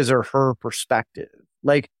from his or her perspective?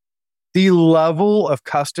 Like the level of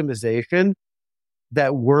customization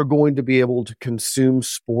that we're going to be able to consume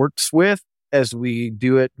sports with as we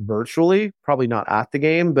do it virtually, probably not at the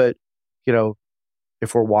game, but,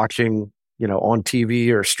 if we're watching, on TV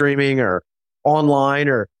or streaming or online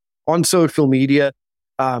or on social media.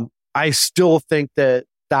 I still think that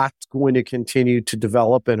that's going to continue to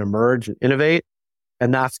develop and emerge and innovate.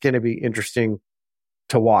 And that's going to be interesting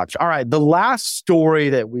to watch. All right. The last story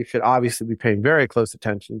that we should obviously be paying very close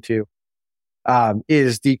attention to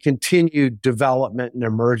is the continued development and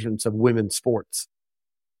emergence of women's sports.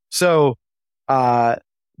 So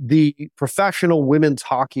the Professional Women's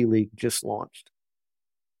Hockey League just launched.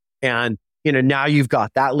 And, now you've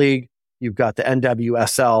got that league, you've got the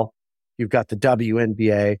NWSL, you've got the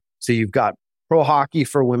WNBA. So you've got pro hockey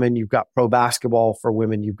for women, you've got pro basketball for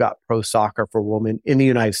women, you've got pro soccer for women in the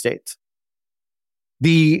United States.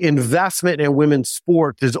 The investment in women's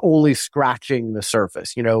sports is only scratching the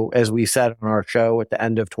surface. As we said on our show at the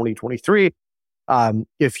end of 2023,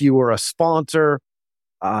 if you were a sponsor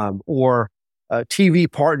or a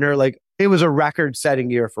TV partner, it was a record-setting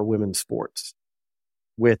year for women's sports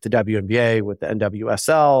with the WNBA, with the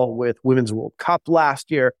NWSL, with Women's World Cup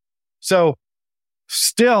last year. So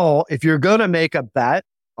still, if you're going to make a bet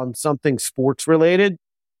on something sports related,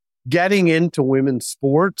 getting into women's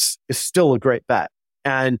sports is still a great bet.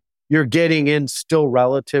 And you're getting in still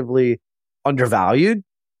relatively undervalued,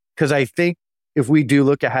 because I think if we do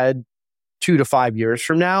look ahead 2 to 5 years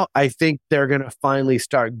from now, I think they're going to finally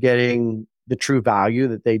start getting the true value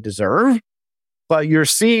that they deserve. But you're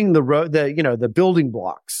seeing the building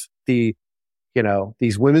blocks, these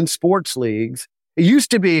women's sports leagues. It used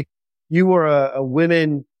to be you were a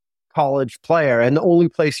women college player and the only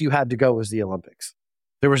place you had to go was the Olympics.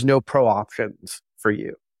 There was no pro options for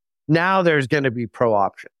you. Now there's going to be pro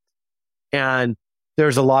options, and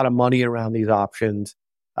there's a lot of money around these options.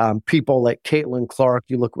 People like Caitlin Clark,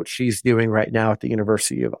 you look what she's doing right now at the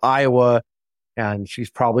University of Iowa, and she's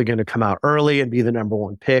probably going to come out early and be the number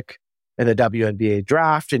 1 pick in the WNBA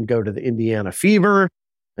draft and go to the Indiana Fever,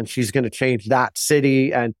 and she's going to change that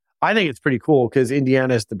city. And I think it's pretty cool because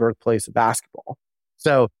Indiana is the birthplace of basketball.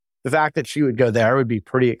 So the fact that she would go there would be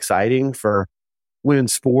pretty exciting for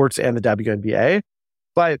women's sports and the WNBA.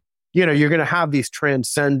 But you're going to have these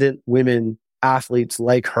transcendent women athletes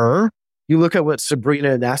like her. You look at what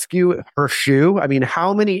Sabrina Ionescu, her shoe. I mean,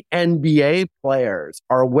 how many NBA players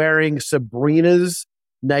are wearing Sabrina's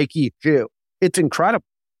Nike shoe? It's incredible.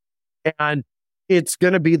 And it's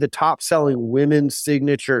going to be the top selling women's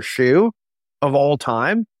signature shoe of all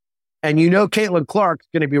time. And Caitlin Clark's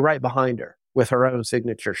going to be right behind her with her own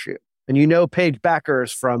signature shoe. And Paige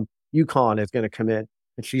Beckers from UConn is going to come in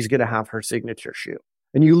and she's going to have her signature shoe.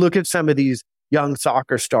 And you look at some of these young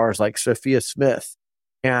soccer stars like Sophia Smith,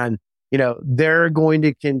 and, they're going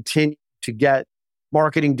to continue to get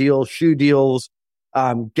marketing deals, shoe deals,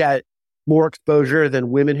 get more exposure than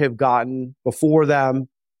women have gotten before them.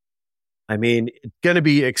 I mean, it's going to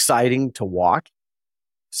be exciting to watch.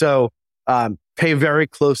 So pay very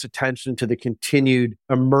close attention to the continued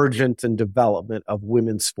emergence and development of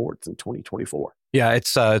women's sports in 2024. Yeah,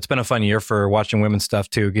 it's been a fun year for watching women's stuff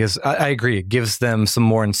too, because I agree. It gives them some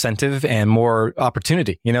more incentive and more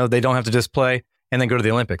opportunity. They don't have to just play and then go to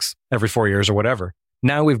the Olympics every 4 years or whatever.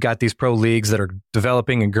 Now we've got these pro leagues that are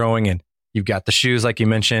developing and growing, and you've got the shoes, like you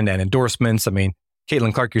mentioned, and endorsements. I mean,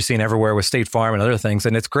 Caitlin Clark, you're seeing everywhere with State Farm and other things,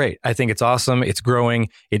 and it's great. I think it's awesome. It's growing.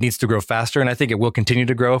 It needs to grow faster, and I think it will continue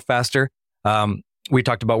to grow faster. We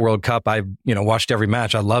talked about World Cup. I watched every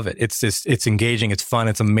match. I love it. It's engaging. It's fun.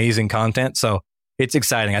 It's amazing content. So it's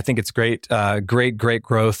exciting. I think it's great, great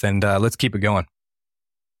growth, and let's keep it going.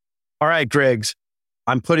 All right, Griggs,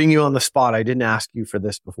 I'm putting you on the spot. I didn't ask you for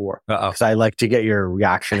this before because I like to get your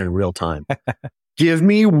reaction in real time. Give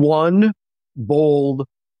me one bold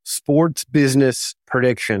sports business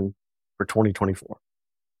prediction for 2024.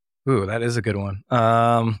 Ooh, that is a good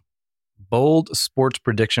one. Bold sports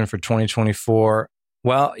prediction for 2024.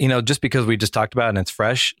 Well, just because we just talked about it and it's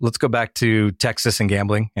fresh, let's go back to Texas and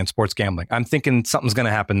gambling and sports gambling. I'm thinking something's going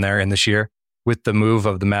to happen there in this year with the move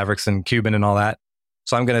of the Mavericks and Cuban and all that.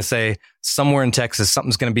 So I'm going to say somewhere in Texas,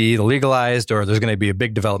 something's going to be either legalized or there's going to be a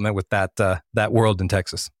big development with that world in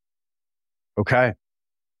Texas. Okay.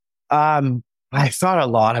 I thought a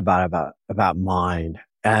lot about mine,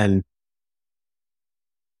 and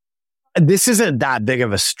this isn't that big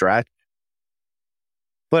of a stretch,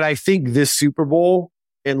 but I think this Super Bowl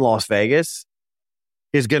in Las Vegas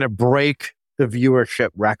is going to break the viewership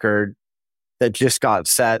record that just got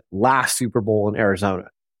set last Super Bowl in Arizona.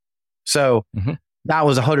 So that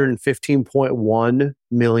was 115.1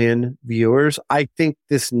 million viewers. I think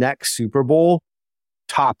this next Super Bowl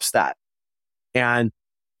tops that. And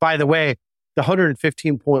by the way, the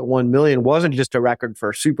 115.1 million wasn't just a record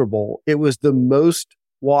for a Super Bowl. It was the most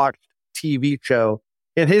watched TV show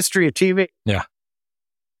in history of TV. Yeah.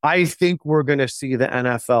 I think we're going to see the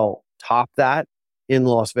NFL top that in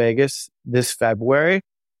Las Vegas this February.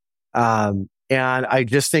 And I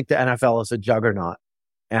just think the NFL is a juggernaut.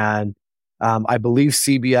 And I believe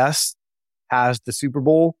CBS has the Super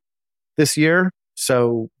Bowl this year.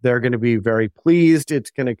 So they're going to be very pleased.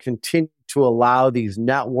 It's going to continue to allow these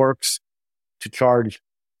networks to charge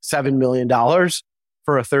 $7 million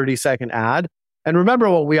for a 30-second ad. And remember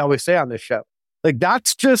what we always say on this show. Like,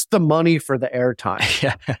 that's just the money for the airtime.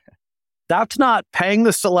 Yeah. That's not paying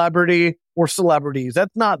the celebrity or celebrities.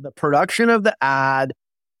 That's not the production of the ad.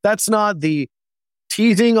 That's not the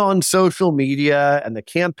teasing on social media and the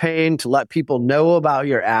campaign to let people know about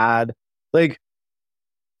your ad. Like,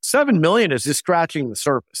 $7 million is just scratching the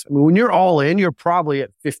surface. I mean, when you're all in, you're probably at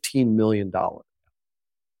 $15 million.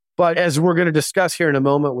 But as we're going to discuss here in a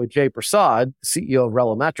moment with Jay Prasad, CEO of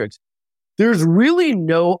ReloMetrics, there's really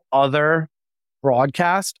no other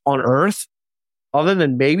broadcast on earth other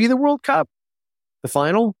than maybe the World Cup, the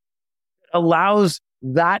final, allows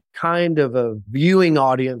that kind of a viewing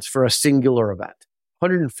audience for a singular event.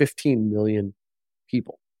 115 million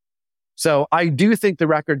people. So I do think the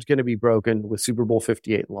record's going to be broken with Super Bowl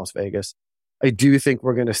 58 in Las Vegas. I do think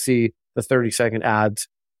we're going to see the 30-second ads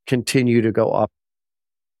continue to go up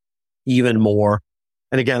even more.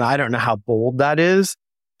 And again, I don't know how bold that is,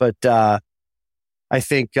 but I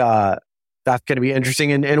think that's going to be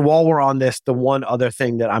interesting. And while we're on this, the one other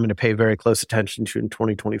thing that I'm going to pay very close attention to in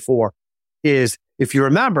 2024 is, if you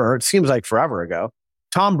remember, it seems like forever ago,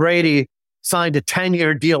 Tom Brady signed a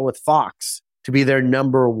 10-year deal with Fox to be their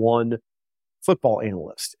number one football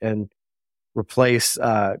analyst and replace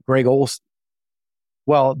Greg Olsen.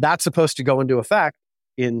 Well, that's supposed to go into effect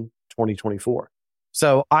in 2024.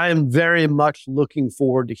 So I am very much looking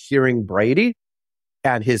forward to hearing Brady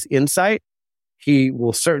and his insight. He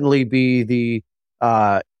will certainly be the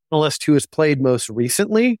analyst who has played most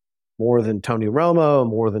recently, more than Tony Romo,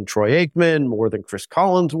 more than Troy Aikman, more than Chris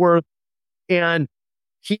Collinsworth. And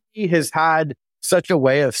he has had such a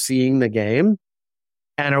way of seeing the game.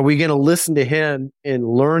 And are we going to listen to him and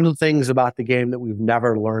learn things about the game that we've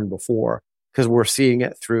never learned before because we're seeing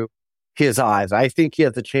it through his eyes? I think he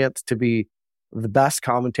has a chance to be the best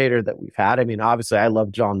commentator that we've had. I mean, obviously, I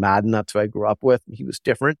love John Madden. That's who I grew up with. He was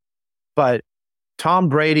different. But Tom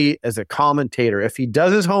Brady as a commentator, if he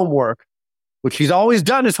does his homework, which he's always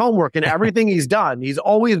done his homework in everything he's done, he's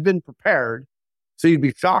always been prepared. So you'd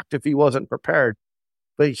be shocked if he wasn't prepared.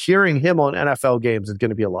 But hearing him on NFL games is going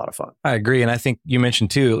to be a lot of fun. I agree. And I think you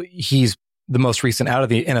mentioned too, he's the most recent out of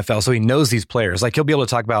the NFL. So he knows these players. Like, he'll be able to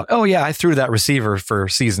talk about, oh yeah, I threw that receiver for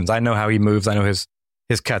seasons. I know how he moves. I know his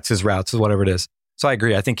cuts, his routes, whatever it is. So I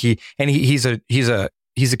agree. I think he's a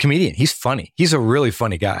comedian. He's funny. He's a really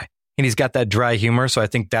funny guy. And he's got that dry humor. So I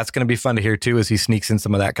think that's going to be fun to hear too, as he sneaks in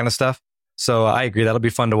some of that kind of stuff. So I agree. That'll be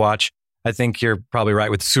fun to watch. I think you're probably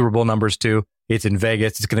right with the Super Bowl numbers too. It's in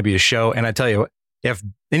Vegas. It's going to be a show. And I tell you, if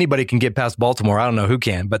anybody can get past Baltimore, I don't know who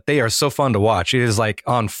can, but they are so fun to watch. It is like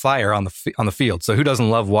on fire on the field. So who doesn't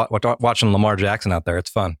love watching Lamar Jackson out there? It's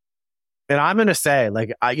fun. And I'm going to say,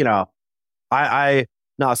 like, I'm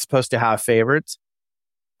not supposed to have favorites.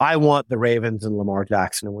 I want the Ravens and Lamar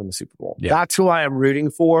Jackson to win the Super Bowl. Yeah. That's who I am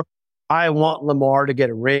rooting for. I want Lamar to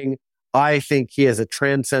get a ring. I think he is a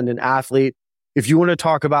transcendent athlete. If you want to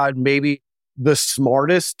talk about maybe the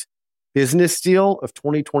smartest business deal of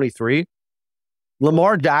 2023,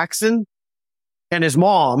 Lamar Jackson and his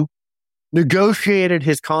mom negotiated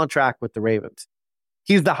his contract with the Ravens.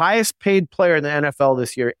 He's the highest paid player in the NFL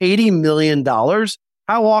this year, $80 million.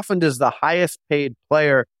 How often does the highest paid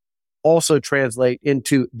player also translate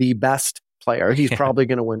into the best player? He's probably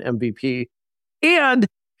going to win MVP. And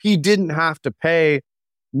he didn't have to pay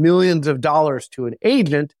millions of dollars to an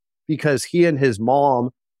agent because he and his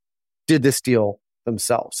mom did this deal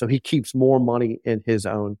themselves. So he keeps more money in his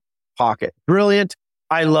own pocket. Brilliant.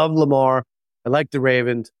 I love Lamar. I like the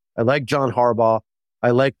Ravens. I like John Harbaugh. I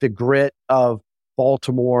like the grit of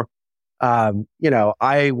Baltimore.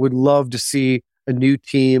 I would love to see a new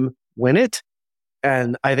team win it.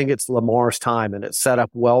 And I think it's Lamar's time, and it's set up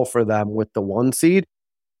well for them with the 1 seed.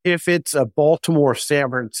 If it's a Baltimore-San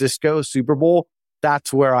Francisco Super Bowl,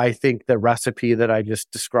 that's where I think the recipe that I just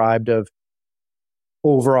described of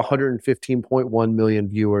over 115.1 million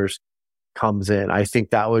viewers comes in. I think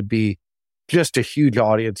that would be just a huge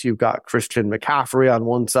audience. You've got Christian McCaffrey on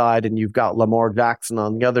one side, and you've got Lamar Jackson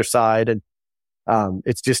on the other side. And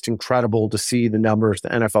it's just incredible to see the numbers the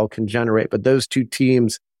NFL can generate. But those two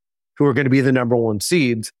teams who are going to be the number 1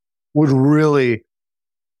 seeds would really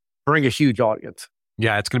bring a huge audience.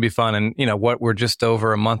 Yeah, it's going to be fun. And we're just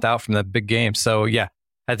over a month out from that big game. So yeah,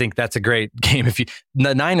 I think that's a great game.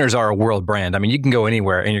 The Niners are a world brand. I mean, you can go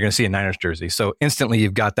anywhere and you're going to see a Niners jersey. So instantly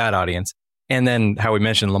you've got that audience. And then how we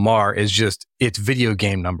mentioned Lamar is just, it's video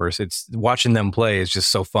game numbers. It's watching them play is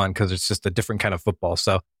just so fun because it's just a different kind of football.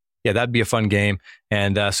 So yeah, that'd be a fun game.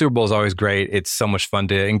 And Super Bowl is always great. It's so much fun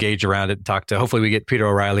to engage around it and talk to. Hopefully we get Peter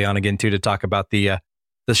O'Reilly on again too to talk about the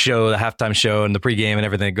show, the halftime show and the pregame and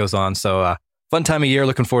everything that goes on. So fun time of year.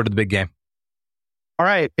 Looking forward to the big game. All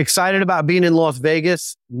right. Excited about being in Las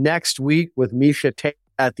Vegas next week with Misha Tate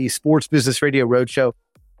at the Sports Business Radio Roadshow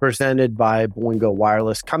presented by Boingo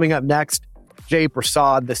Wireless. Coming up next, Jay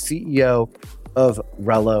Prasad, the CEO of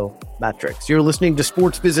ReloMetrics. You're listening to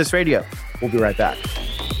Sports Business Radio. We'll be right back.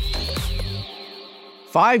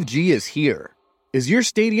 5G is here. Is your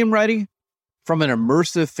stadium ready? From an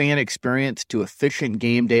immersive fan experience to efficient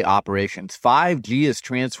game day operations, 5G is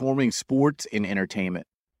transforming sports and entertainment.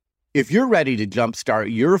 If you're ready to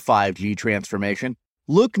jumpstart your 5G transformation,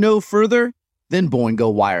 look no further than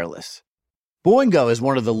Boingo Wireless. Boingo is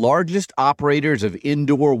one of the largest operators of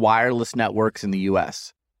indoor wireless networks in the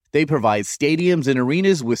U.S. They provide stadiums and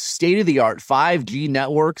arenas with state-of-the-art 5G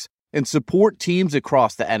networks and support teams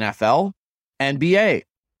across the NFL, NBA,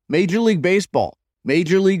 Major League Baseball,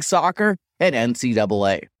 Major League Soccer, and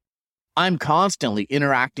NCAA. I'm constantly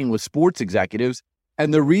interacting with sports executives,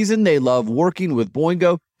 and the reason they love working with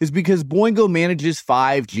Boingo is because Boingo manages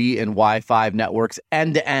 5G and Wi-Fi networks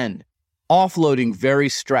end-to-end, offloading very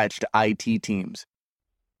stretched IT teams.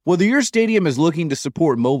 Whether your stadium is looking to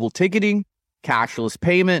support mobile ticketing, cashless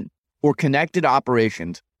payment, or connected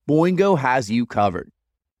operations, Boingo has you covered.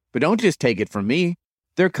 But don't just take it from me.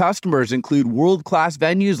 Their customers include world-class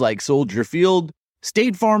venues like Soldier Field,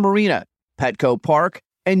 State Farm Arena, Petco Park,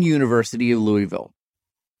 and University of Louisville.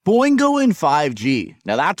 Boingo and 5G.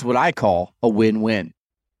 Now that's what I call a win-win.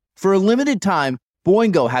 For a limited time,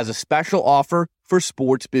 Boingo has a special offer for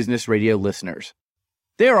Sports Business Radio listeners.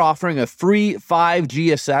 They are offering a free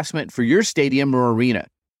 5G assessment for your stadium or arena.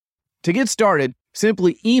 To get started,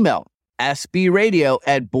 simply email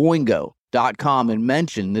sbradio@boingo.com and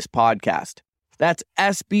mention this podcast. That's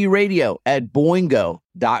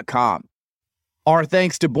sbradio@boingo.com. Our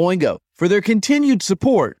thanks to Boingo for their continued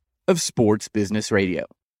support of Sports Business Radio.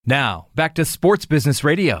 Now, back to Sports Business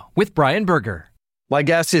Radio with Brian Berger. My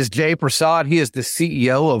guest is Jay Prasad. He is the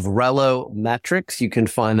CEO of ReloMetrics. You can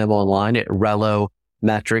find them online at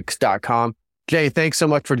relometrics.com. Jay, thanks so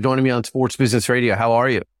much for joining me on Sports Business Radio. How are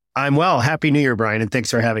you? I'm well. Happy New Year, Brian, and thanks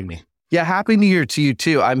for having me. Yeah, Happy New Year to you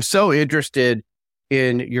too. I'm so interested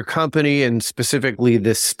in your company and specifically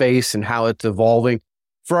this space and how it's evolving.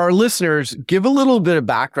 For our listeners, give a little bit of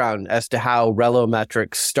background as to how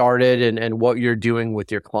ReloMetrics started and what you're doing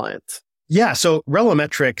with your clients. Yeah, so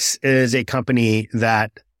ReloMetrics is a company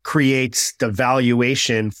that creates the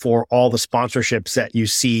valuation for all the sponsorships that you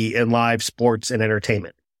see in live sports and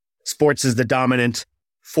entertainment. Sports is the dominant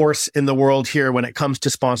force in the world here when it comes to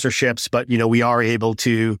sponsorships, but we are able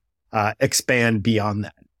to expand beyond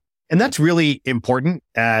that. And that's really important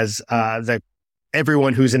as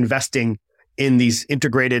everyone who's investing in these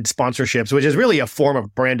integrated sponsorships, which is really a form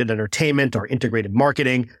of branded entertainment or integrated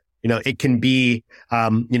marketing. It can be,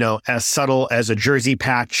 as subtle as a jersey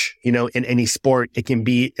patch, in any sport. It can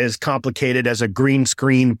be as complicated as a green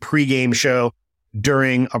screen pregame show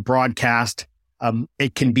during a broadcast.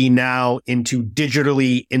 It can be now into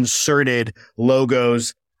digitally inserted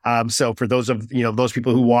logos. So for those of, those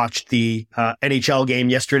people who watched the NHL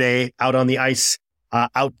game yesterday out on the ice,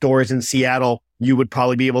 outdoors in Seattle, you would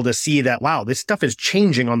probably be able to see that, wow, this stuff is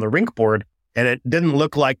changing on the rink board. And it didn't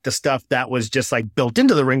look like the stuff that was just like built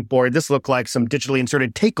into the rink board. This looked like some digitally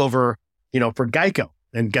inserted takeover, for Geico.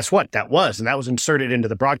 And guess what? That was inserted into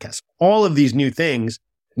the broadcast. All of these new things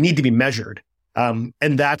need to be measured. And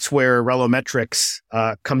that's where ReloMetrics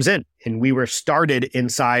comes in. And we were started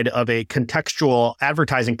inside of a contextual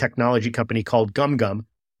advertising technology company called GumGum,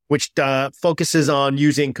 which focuses on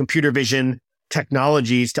using computer vision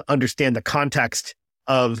technologies to understand the context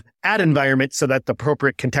of ad environment so that the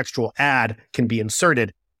appropriate contextual ad can be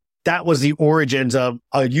inserted. That was the origins of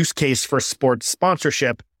a use case for sports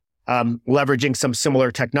sponsorship, leveraging some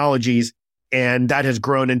similar technologies. And that has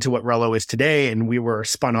grown into what Relo is today. And we were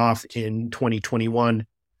spun off in 2021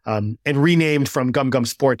 and renamed from GumGum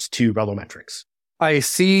Sports to ReloMetrics. I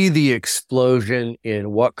see the explosion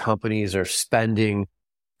in what companies are spending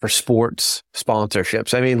for sports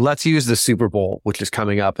sponsorships. I mean, let's use the Super Bowl, which is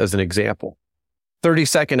coming up as an example.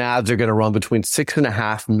 30-second ads are going to run between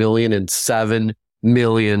 $6.5 million and $7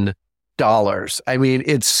 million. I mean,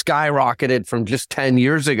 it's skyrocketed from just 10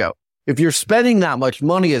 years ago. If you're spending that much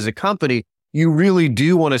money as a company, you really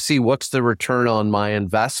do want to see what's the return on my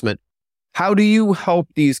investment. How do you help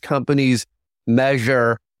these companies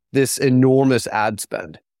measure this enormous ad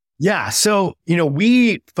spend? Yeah. So,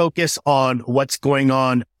 we focus on what's going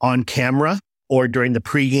on camera or during the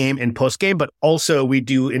pregame and postgame, but also we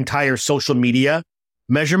do entire social media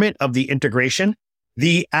measurement of the integration.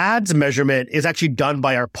 The ads measurement is actually done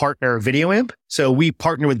by our partner VideoAmp. So we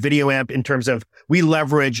partner with VideoAmp in terms of we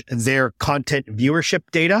leverage their content viewership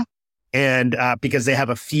data, and because they have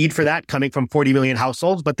a feed for that coming from 40 million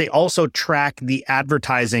households, but they also track the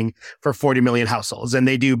advertising for 40 million households. And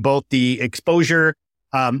they do both the exposure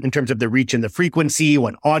in terms of the reach and the frequency,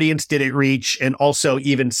 what audience did it reach, and also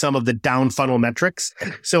even some of the down funnel metrics.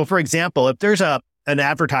 So for example, if there's an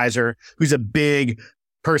advertiser who's a big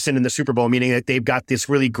person in the Super Bowl, meaning that they've got this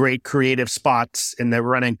really great creative spots and they're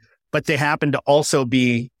running, but they happen to also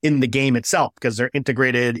be in the game itself because they're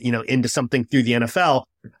integrated, into something through the NFL,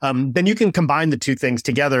 then you can combine the two things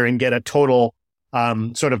together and get a total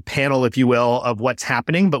sort of panel, if you will, of what's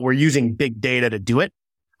happening, but we're using big data to do it.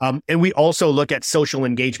 And we also look at social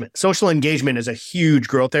engagement. Social engagement is a huge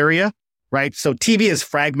growth area, right? So TV is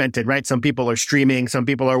fragmented, right? Some people are streaming, some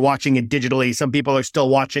people are watching it digitally, some people are still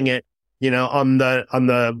watching it, on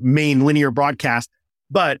the main linear broadcast,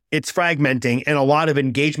 but it's fragmenting, and a lot of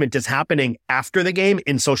engagement is happening after the game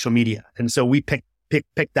in social media. And so we pick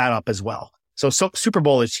that up as well. So Super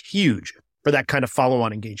Bowl is huge for that kind of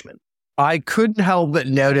follow-on engagement. I couldn't help but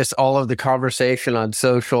notice all of the conversation on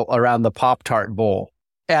social around the Pop-Tart Bowl.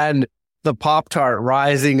 And the Pop-Tart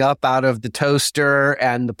rising up out of the toaster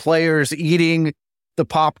and the players eating the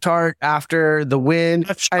Pop-Tart after the win.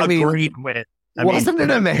 That's a great win. Wasn't it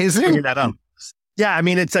amazing? Figure that out. Yeah,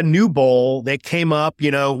 it's a new bowl. They came up,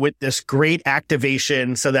 with this great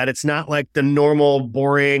activation so that it's not like the normal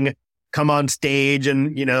boring come on stage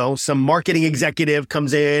and, some marketing executive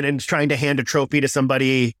comes in and is trying to hand a trophy to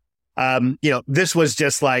somebody. This was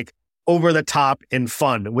just like over the top and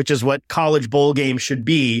fun, which is what college bowl games should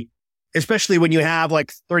be, especially when you have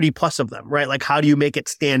like 30 plus of them, right? Like, how do you make it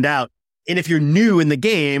stand out? And if you're new in the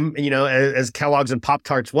game, as Kellogg's and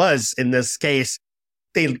Pop-Tarts was in this case,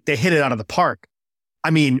 they hit it out of the park.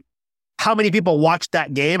 How many people watched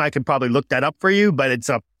that game? I could probably look that up for you, but it's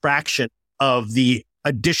a fraction of the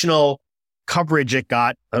additional coverage it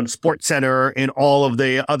got on SportsCenter and all of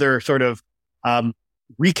the other sort of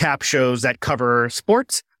recap shows that cover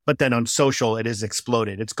sports. But then on social, it has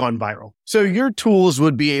exploded. It's gone viral. So your tools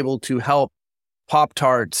would be able to help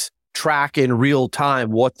Pop-Tarts track in real time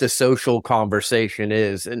what the social conversation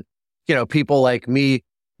is. And, people like me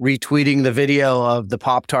retweeting the video of the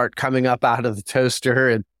Pop-Tart coming up out of the toaster.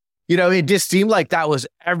 And, it just seemed like that was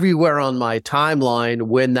everywhere on my timeline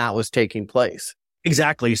when that was taking place.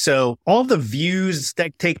 Exactly. So all the views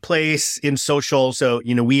that take place in social. So,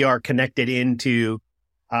 we are connected into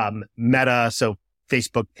Meta. So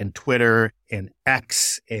Facebook and Twitter and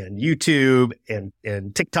X and YouTube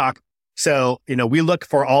and TikTok. So, we look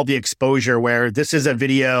for all the exposure where this is a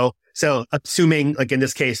video. So assuming, like in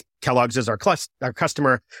this case, Kellogg's is our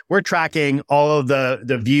customer, we're tracking all of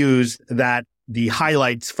the views that the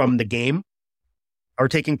highlights from the game are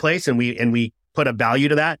taking place, and we put a value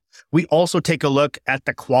to that. We also take a look at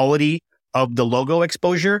the quality of the logo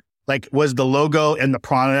exposure. Like, was the logo and the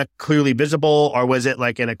product clearly visible, or was it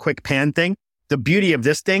like in a quick pan thing? The beauty of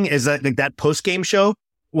this thing is that that post-game show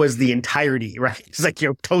was the entirety, right? It's like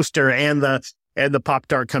your toaster and the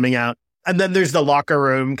Pop-Tart coming out. And then there's the locker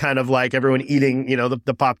room, kind of like everyone eating,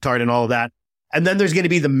 the Pop-Tart and all of that. And then there's going to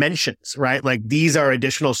be the mentions, right? Like, these are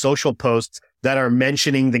additional social posts that are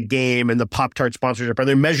mentioning the game and the Pop-Tart sponsorship. Or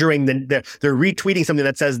they're measuring, they're retweeting something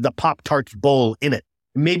that says the Pop-Tarts Bowl in it.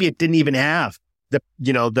 Maybe it didn't even have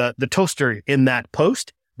the toaster in that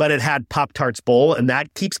post, but it had Pop-Tarts Bowl, and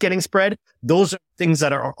that keeps getting spread. Those are things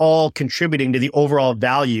that are all contributing to the overall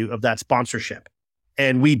value of that sponsorship.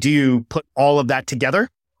 And we do put all of that together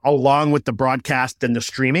along with the broadcast and the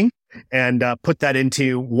streaming, and put that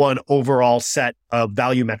into one overall set of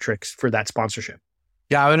value metrics for that sponsorship.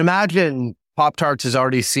 Yeah, I would imagine Pop-Tarts has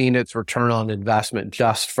already seen its return on investment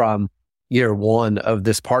just from year one of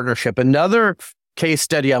this partnership. Another case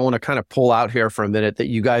study I want to kind of pull out here for a minute that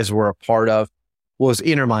you guys were a part of was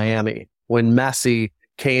Inter Miami. When Messi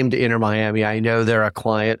came to Inter Miami, I know they're a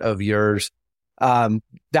client of yours.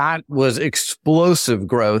 That was explosive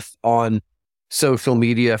growth on social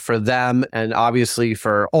media for them, and obviously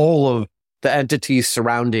for all of the entities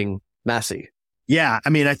surrounding Messi. Yeah,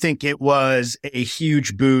 I think it was a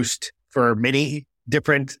huge boost for many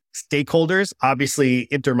different stakeholders. Obviously,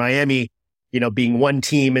 Inter Miami, being one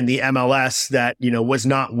team in the MLS that, was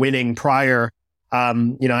not winning prior,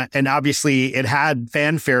 and obviously it had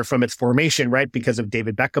fanfare from its formation, right? Because of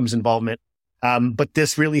David Beckham's involvement. But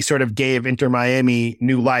this really sort of gave Inter Miami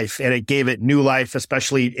new life, and it gave it new life,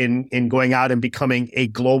 especially in going out and becoming a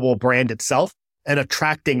global brand itself and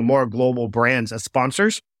attracting more global brands as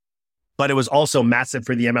sponsors. But it was also massive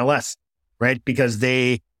for the MLS, right? Because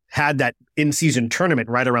they had that in-season tournament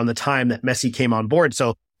right around the time that Messi came on board.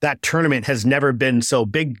 So that tournament has never been so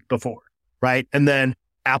big before, right? And then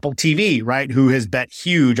Apple TV, right, who has bet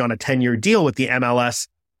huge on a 10-year deal with the MLS,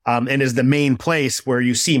 and is the main place where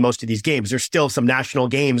you see most of these games. There's still some national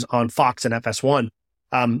games on Fox and FS1,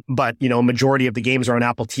 but majority of the games are on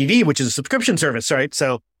Apple TV, which is a subscription service, right?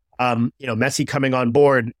 So, Messi coming on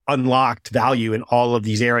board unlocked value in all of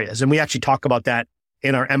these areas, and we actually talk about that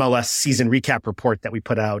in our MLS season recap report that we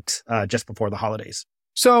put out just before the holidays.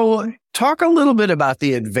 So talk a little bit about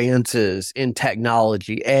the advances in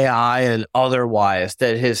technology, AI and otherwise,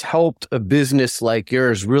 that has helped a business like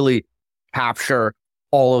yours really capture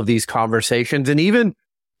all of these conversations. And even,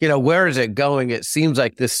 where is it going? It seems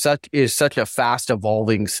like this is such a fast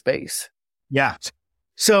evolving space. Yeah.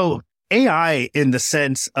 So AI in the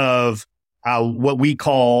sense of what we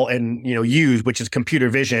call and, use, which is computer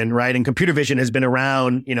vision, right? And computer vision has been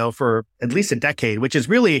around, for at least a decade, which is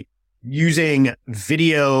really using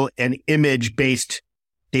video and image based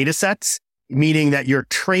data sets, meaning that you're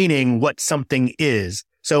training what something is.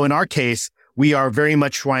 So in our case, we are very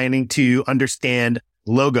much trying to understand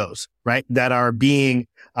logos, right? That are being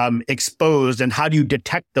exposed, and how do you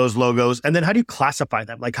detect those logos? And then how do you classify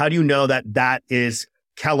them? Like, how do you know that is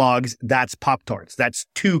Kellogg's, that's Pop-Tarts? That's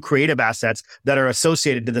two creative assets that are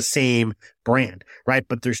associated to the same brand, right?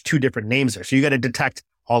 But there's two different names there. So you got to detect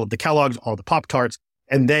all of the Kellogg's, all the Pop-Tarts,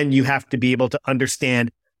 and then you have to be able to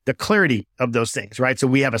understand the clarity of those things, right? So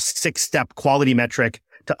we have a 6-step quality metric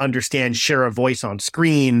to understand share of voice on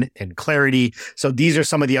screen and clarity. So these are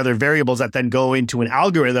some of the other variables that then go into an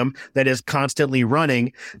algorithm that is constantly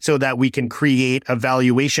running so that we can create a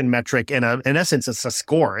valuation metric. And in essence, it's a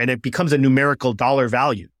score, and it becomes a numerical dollar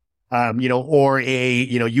value, or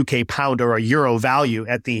a, UK pound or a euro value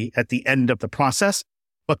at the end of the process.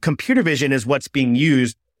 But computer vision is what's being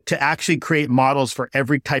used to actually create models for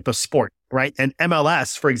every type of sport, right? And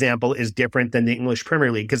MLS, for example, is different than the English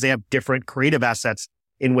Premier League because they have different creative assets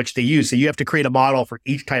in which they use. So you have to create a model for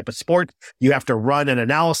each type of sport. You have to run an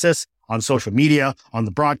analysis on social media, on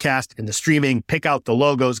the broadcast, in the streaming, pick out the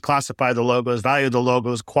logos, classify the logos, value the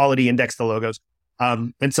logos, quality index the logos.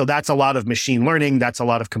 And so that's a lot of machine learning. That's a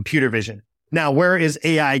lot of computer vision. Now, where is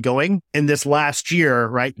AI going? In this last year,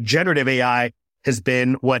 right? Generative AI has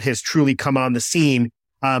been what has truly come on the scene,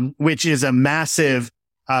 which is a massive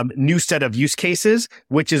new set of use cases,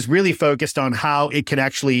 which is really focused on how it can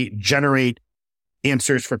actually generate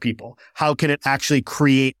answers for people. How can it actually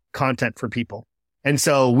create content for people? And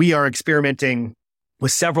so we are experimenting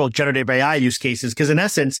with several generative AI use cases because in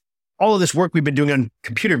essence, all of this work we've been doing on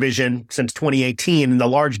computer vision since 2018 and the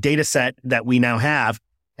large data set that we now have.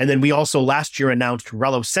 And then we also last year announced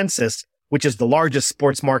ReloCensus, which is the largest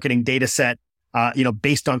sports marketing data set,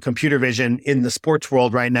 based on computer vision in the sports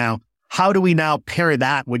world right now. How do we now pair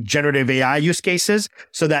that with generative AI use cases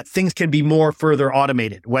so that things can be more further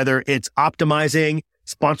automated, whether it's optimizing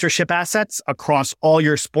sponsorship assets across all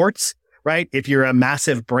your sports, right? If you're a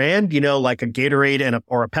massive brand, like a Gatorade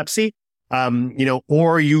or a Pepsi,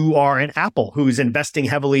 or you are an Apple who's investing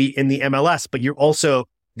heavily in the MLS, but you're also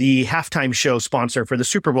the halftime show sponsor for the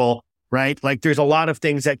Super Bowl, right? Like there's a lot of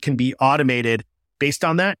things that can be automated based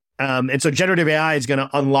on that. And so generative AI is going to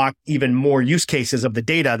unlock even more use cases of the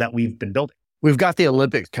data that we've been building. We've got the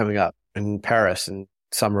Olympics coming up in Paris in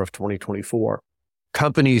summer of 2024.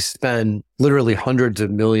 Companies spend literally hundreds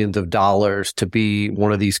of millions of dollars to be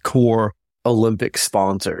one of these core Olympic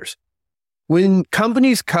sponsors. When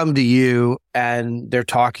companies come to you and they're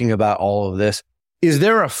talking about all of this, is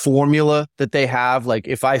there a formula that they have? Like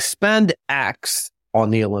if I spend X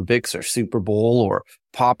on the Olympics or Super Bowl or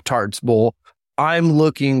Pop-Tarts Bowl, I'm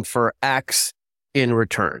looking for X in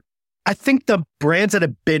return. I think the brands that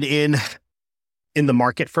have been in the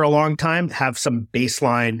market for a long time have some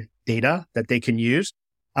baseline data that they can use.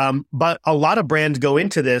 But a lot of brands go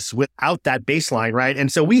into this without that baseline, right?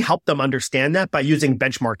 And so we help them understand that by using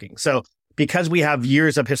benchmarking. So because we have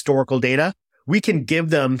years of historical data, we can give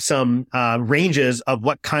them some ranges of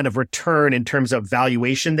what kind of return in terms of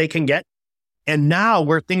valuation they can get. And now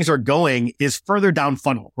where things are going is further down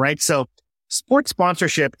funnel, right? So sports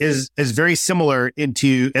sponsorship is very similar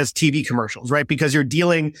as TV commercials, right? Because you're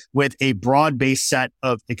dealing with a broad-based set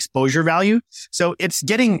of exposure value. So it's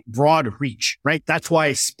getting broad reach, right? That's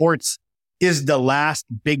why sports is the last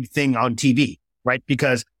big thing on TV, right?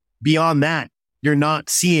 Because beyond that, you're not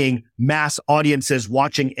seeing mass audiences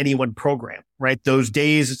watching any one program, right? Those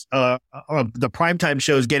days of the primetime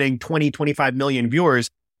shows getting 20, 25 million viewers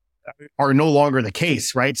are no longer the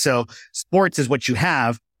case, right? So sports is what you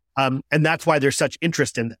have. And that's why there's such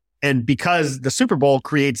interest in them. And because the Super Bowl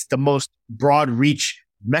creates the most broad reach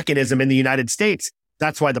mechanism in the United States,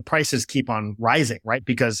 that's why the prices keep on rising, right?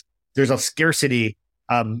 Because there's a scarcity,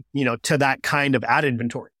 to that kind of ad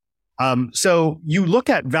inventory. So you look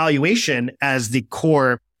at valuation as the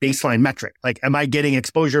core baseline metric. Like, am I getting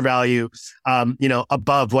exposure value,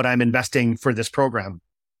 above what I'm investing for this program?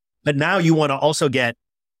 But now you want to also get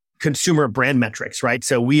consumer brand metrics, right?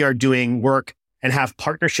 So we are doing work and have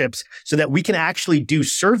partnerships so that we can actually do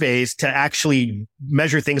surveys to actually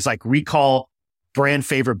measure things like recall, brand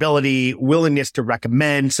favorability, willingness to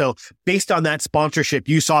recommend. So based on that sponsorship,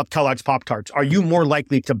 you saw Kellogg's Pop-Tarts. Are you more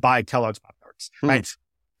likely to buy Kellogg's Pop-Tarts, right?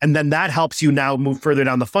 And then that helps you now move further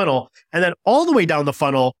down the funnel. And then all the way down the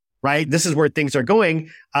funnel, right? This is where things are going.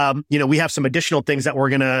 We have some additional things that we're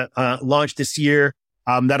going to launch this year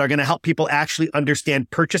that are going to help people actually understand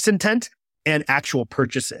purchase intent and actual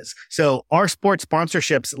purchases. So are sports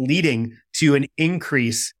sponsorships leading to an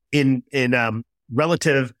increase in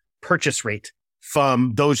relative purchase rate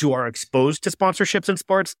from those who are exposed to sponsorships in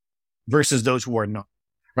sports versus those who are not,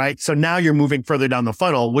 right? So now you're moving further down the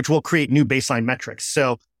funnel, which will create new baseline metrics.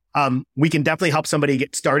 So we can definitely help somebody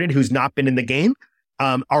get started who's not been in the game.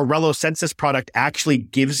 Our Relo Census product actually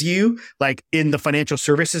gives you, like in the financial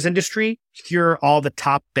services industry, here are all the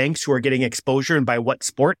top banks who are getting exposure and by what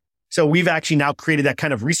sport. So we've actually now created that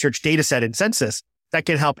kind of research data set in Census that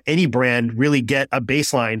can help any brand really get a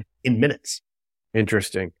baseline in minutes.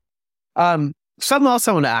 Interesting. Something else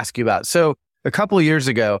I want to ask you about. So a couple of years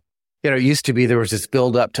ago, it used to be there was this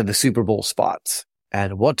build up to the Super Bowl spots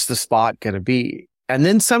and what's the spot going to be? And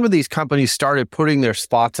then some of these companies started putting their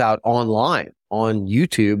spots out online on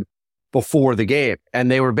YouTube before the game. And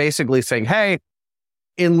they were basically saying, hey,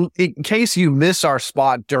 in case you miss our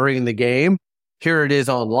spot during the game, here it is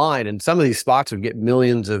online. And some of these spots would get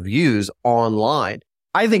millions of views online.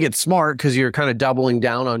 I think it's smart because you're kind of doubling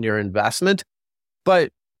down on your investment.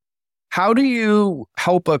 But how do you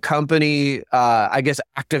help a company,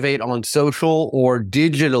 activate on social or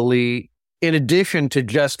digitally in addition to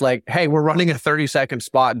just like, hey, we're running a 30-second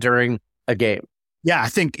spot during a game? Yeah, I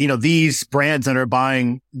think, these brands that are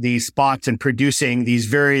buying these spots and producing these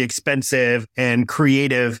very expensive and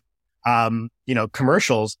creative,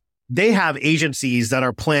 commercials, they have agencies that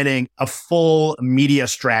are planning a full media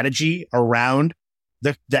strategy around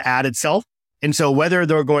the ad itself. And so whether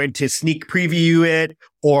they're going to sneak preview it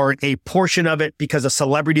or a portion of it because a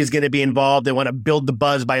celebrity is going to be involved, they want to build the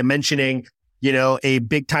buzz by mentioning, a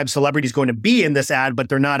big time celebrity is going to be in this ad, but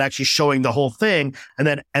they're not actually showing the whole thing. And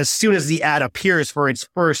then as soon as the ad appears for its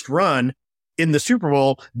first run in the Super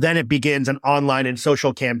Bowl, then it begins an online and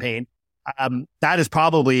social campaign. That is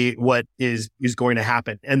probably what is going to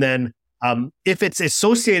happen. And then if it's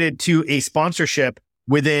associated to a sponsorship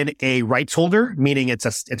within a rights holder, meaning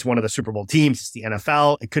it's one of the Super Bowl teams, it's the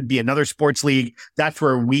NFL, it could be another sports league. That's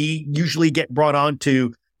where we usually get brought on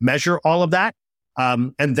to measure all of that.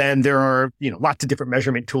 And then there are, lots of different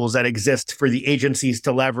measurement tools that exist for the agencies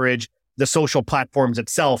to leverage the social platforms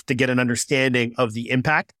itself to get an understanding of the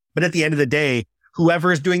impact. But at the end of the day,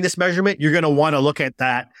 whoever is doing this measurement, you're going to want to look at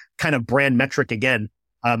that kind of brand metric again.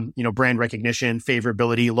 Brand recognition,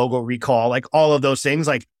 favorability, logo recall, like all of those things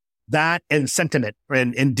like that and sentiment.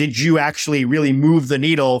 And did you actually really move the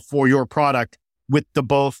needle for your product with the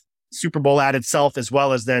both Super Bowl ad itself, as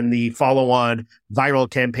well as then the follow-on viral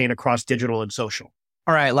campaign across digital and social?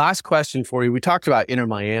 All right. Last question for you. We talked about Inter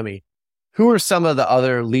Miami. Who are some of the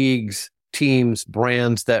other leagues, teams,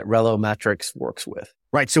 brands that ReloMetrics works with?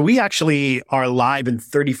 Right. So we actually are live in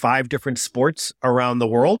 35 different sports around the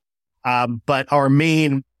world. But our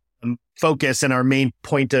main focus and our main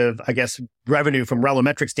point of, revenue from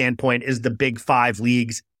ReloMetrics standpoint is the big 5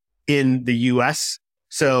 leagues in the US.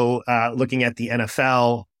 So looking at the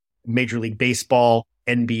NFL, Major League Baseball,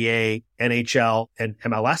 NBA, NHL, and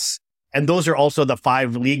MLS. And those are also the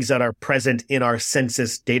 5 leagues that are present in our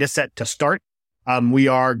Census data set to start. We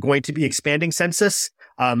are going to be expanding Census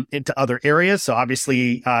into other areas. So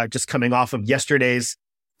obviously, just coming off of yesterday's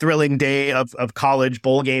thrilling day of college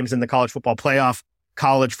bowl games in the college football playoff,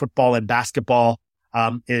 college football and basketball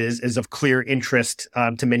is of clear interest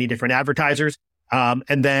to many different advertisers.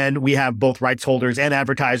 And then we have both rights holders and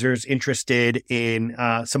advertisers interested in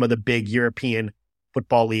some of the big European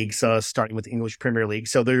football leagues, starting with the English Premier League.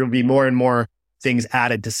 So there will be more and more things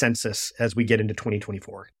added to Census as we get into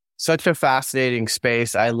 2024. Such a fascinating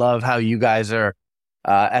space. I love how you guys are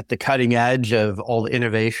at the cutting edge of all the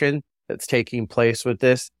innovation that's taking place with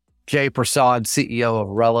this. Jay Prasad, CEO of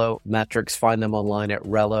ReloMetrics. Find them online at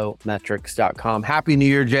relometrics.com. Happy New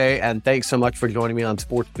Year, Jay, and thanks so much for joining me on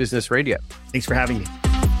Sports Business Radio. Thanks for having me.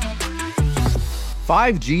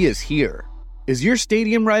 5G is here. Is your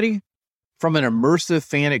stadium ready? From an immersive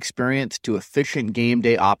fan experience to efficient game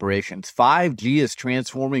day operations, 5G is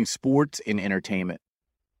transforming sports and entertainment.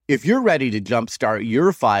 If you're ready to jumpstart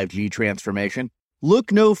your 5G transformation,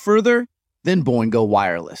 look no further than Boingo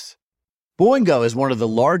Wireless. Boingo is one of the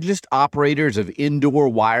largest operators of indoor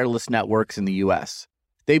wireless networks in the U.S.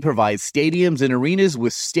 They provide stadiums and arenas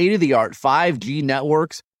with state-of-the-art 5G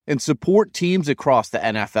networks and support teams across the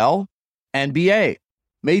NFL, NBA,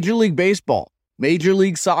 Major League Baseball, Major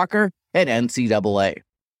League Soccer, and NCAA.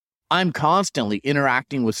 I'm constantly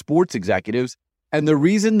interacting with sports executives, and the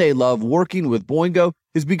reason they love working with Boingo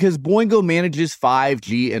is because Boingo manages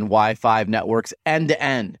 5G and Wi-Fi networks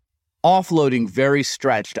end-to-end, offloading very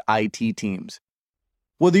stretched IT teams.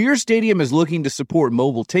 Whether your stadium is looking to support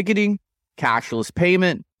mobile ticketing, cashless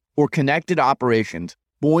payment, or connected operations,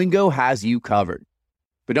 Boingo has you covered.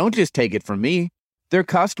 But don't just take it from me. Their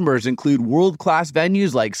customers include world-class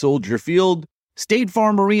venues like Soldier Field, State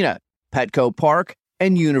Farm Arena, Petco Park,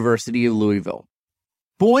 and University of Louisville.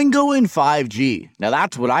 Boingo and 5G. Now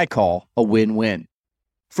that's what I call a win-win.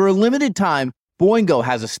 For a limited time, Boingo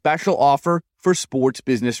has a special offer for Sports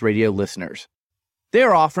Business Radio listeners.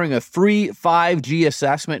 They're offering a free 5G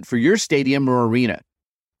assessment for your stadium or arena.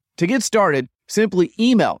 To get started, simply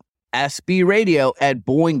email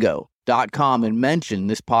sbradio@boingo.com and mention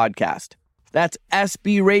this podcast. That's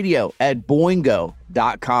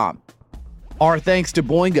sbradio@boingo.com. Our thanks to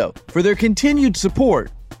Boingo for their continued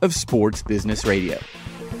support of Sports Business Radio.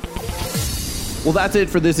 Well, that's it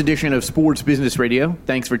for this edition of Sports Business Radio.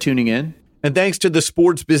 Thanks for tuning in. And thanks to the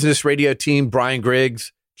Sports Business Radio team, Brian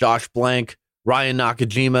Griggs, Josh Blank, Ryan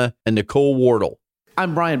Nakajima, and Nicole Wardle.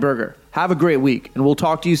 I'm Brian Berger. Have a great week, and we'll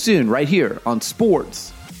talk to you soon right here on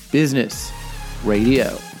Sports Business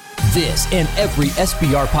Radio. This and every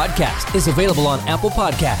SBR podcast is available on Apple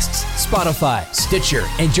Podcasts, Spotify, Stitcher,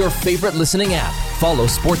 and your favorite listening app. Follow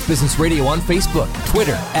Sports Business Radio on Facebook,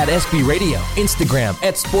 Twitter @SB Radio, Instagram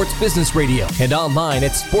 @Sports Business Radio, and online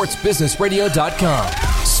at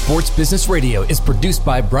sportsbusinessradio.com. Sports Business Radio is produced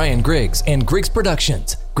by Brian Griggs and Griggs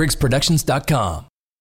Productions, griggsproductions.com.